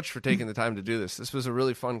you so much for taking the time to do this. This was a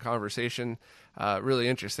really fun conversation, really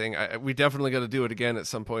interesting. We definitely got to do it again at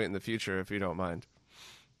some point in the future, if you don't mind.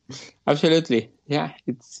 Absolutely. Yeah,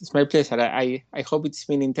 it's my pleasure. I hope it's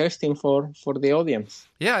been interesting for the audience.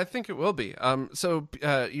 Yeah, I think it will be. So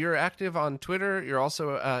you're active on Twitter. You're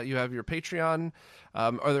also you have your Patreon.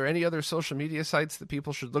 Are there any other social media sites that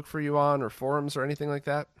people should look for you on, or forums or anything like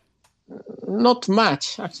that? Not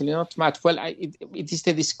much, actually, not much. Well, it is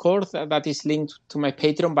the Discord that is linked to my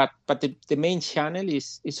Patreon, but the main channel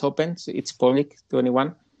is open, so it's public to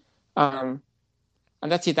anyone. And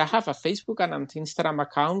that's it. I have a Facebook and an Instagram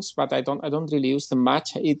accounts, but I don't really use them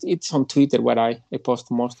much. It's on Twitter where I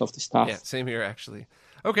post most of the stuff. Yeah, same here actually.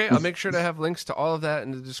 Okay, I'll make sure to have links to all of that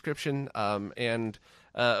in the description. And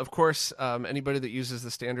of course, anybody that uses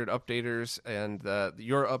the standard updaters and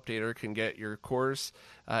your updater can get your cores,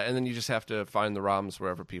 and then you just have to find the ROMs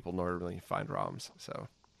wherever people normally find ROMs. So,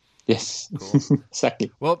 yes, cool.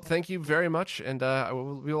 Exactly. Well, thank you very much, and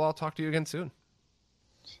we will all talk to you again soon.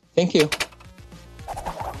 Thank you.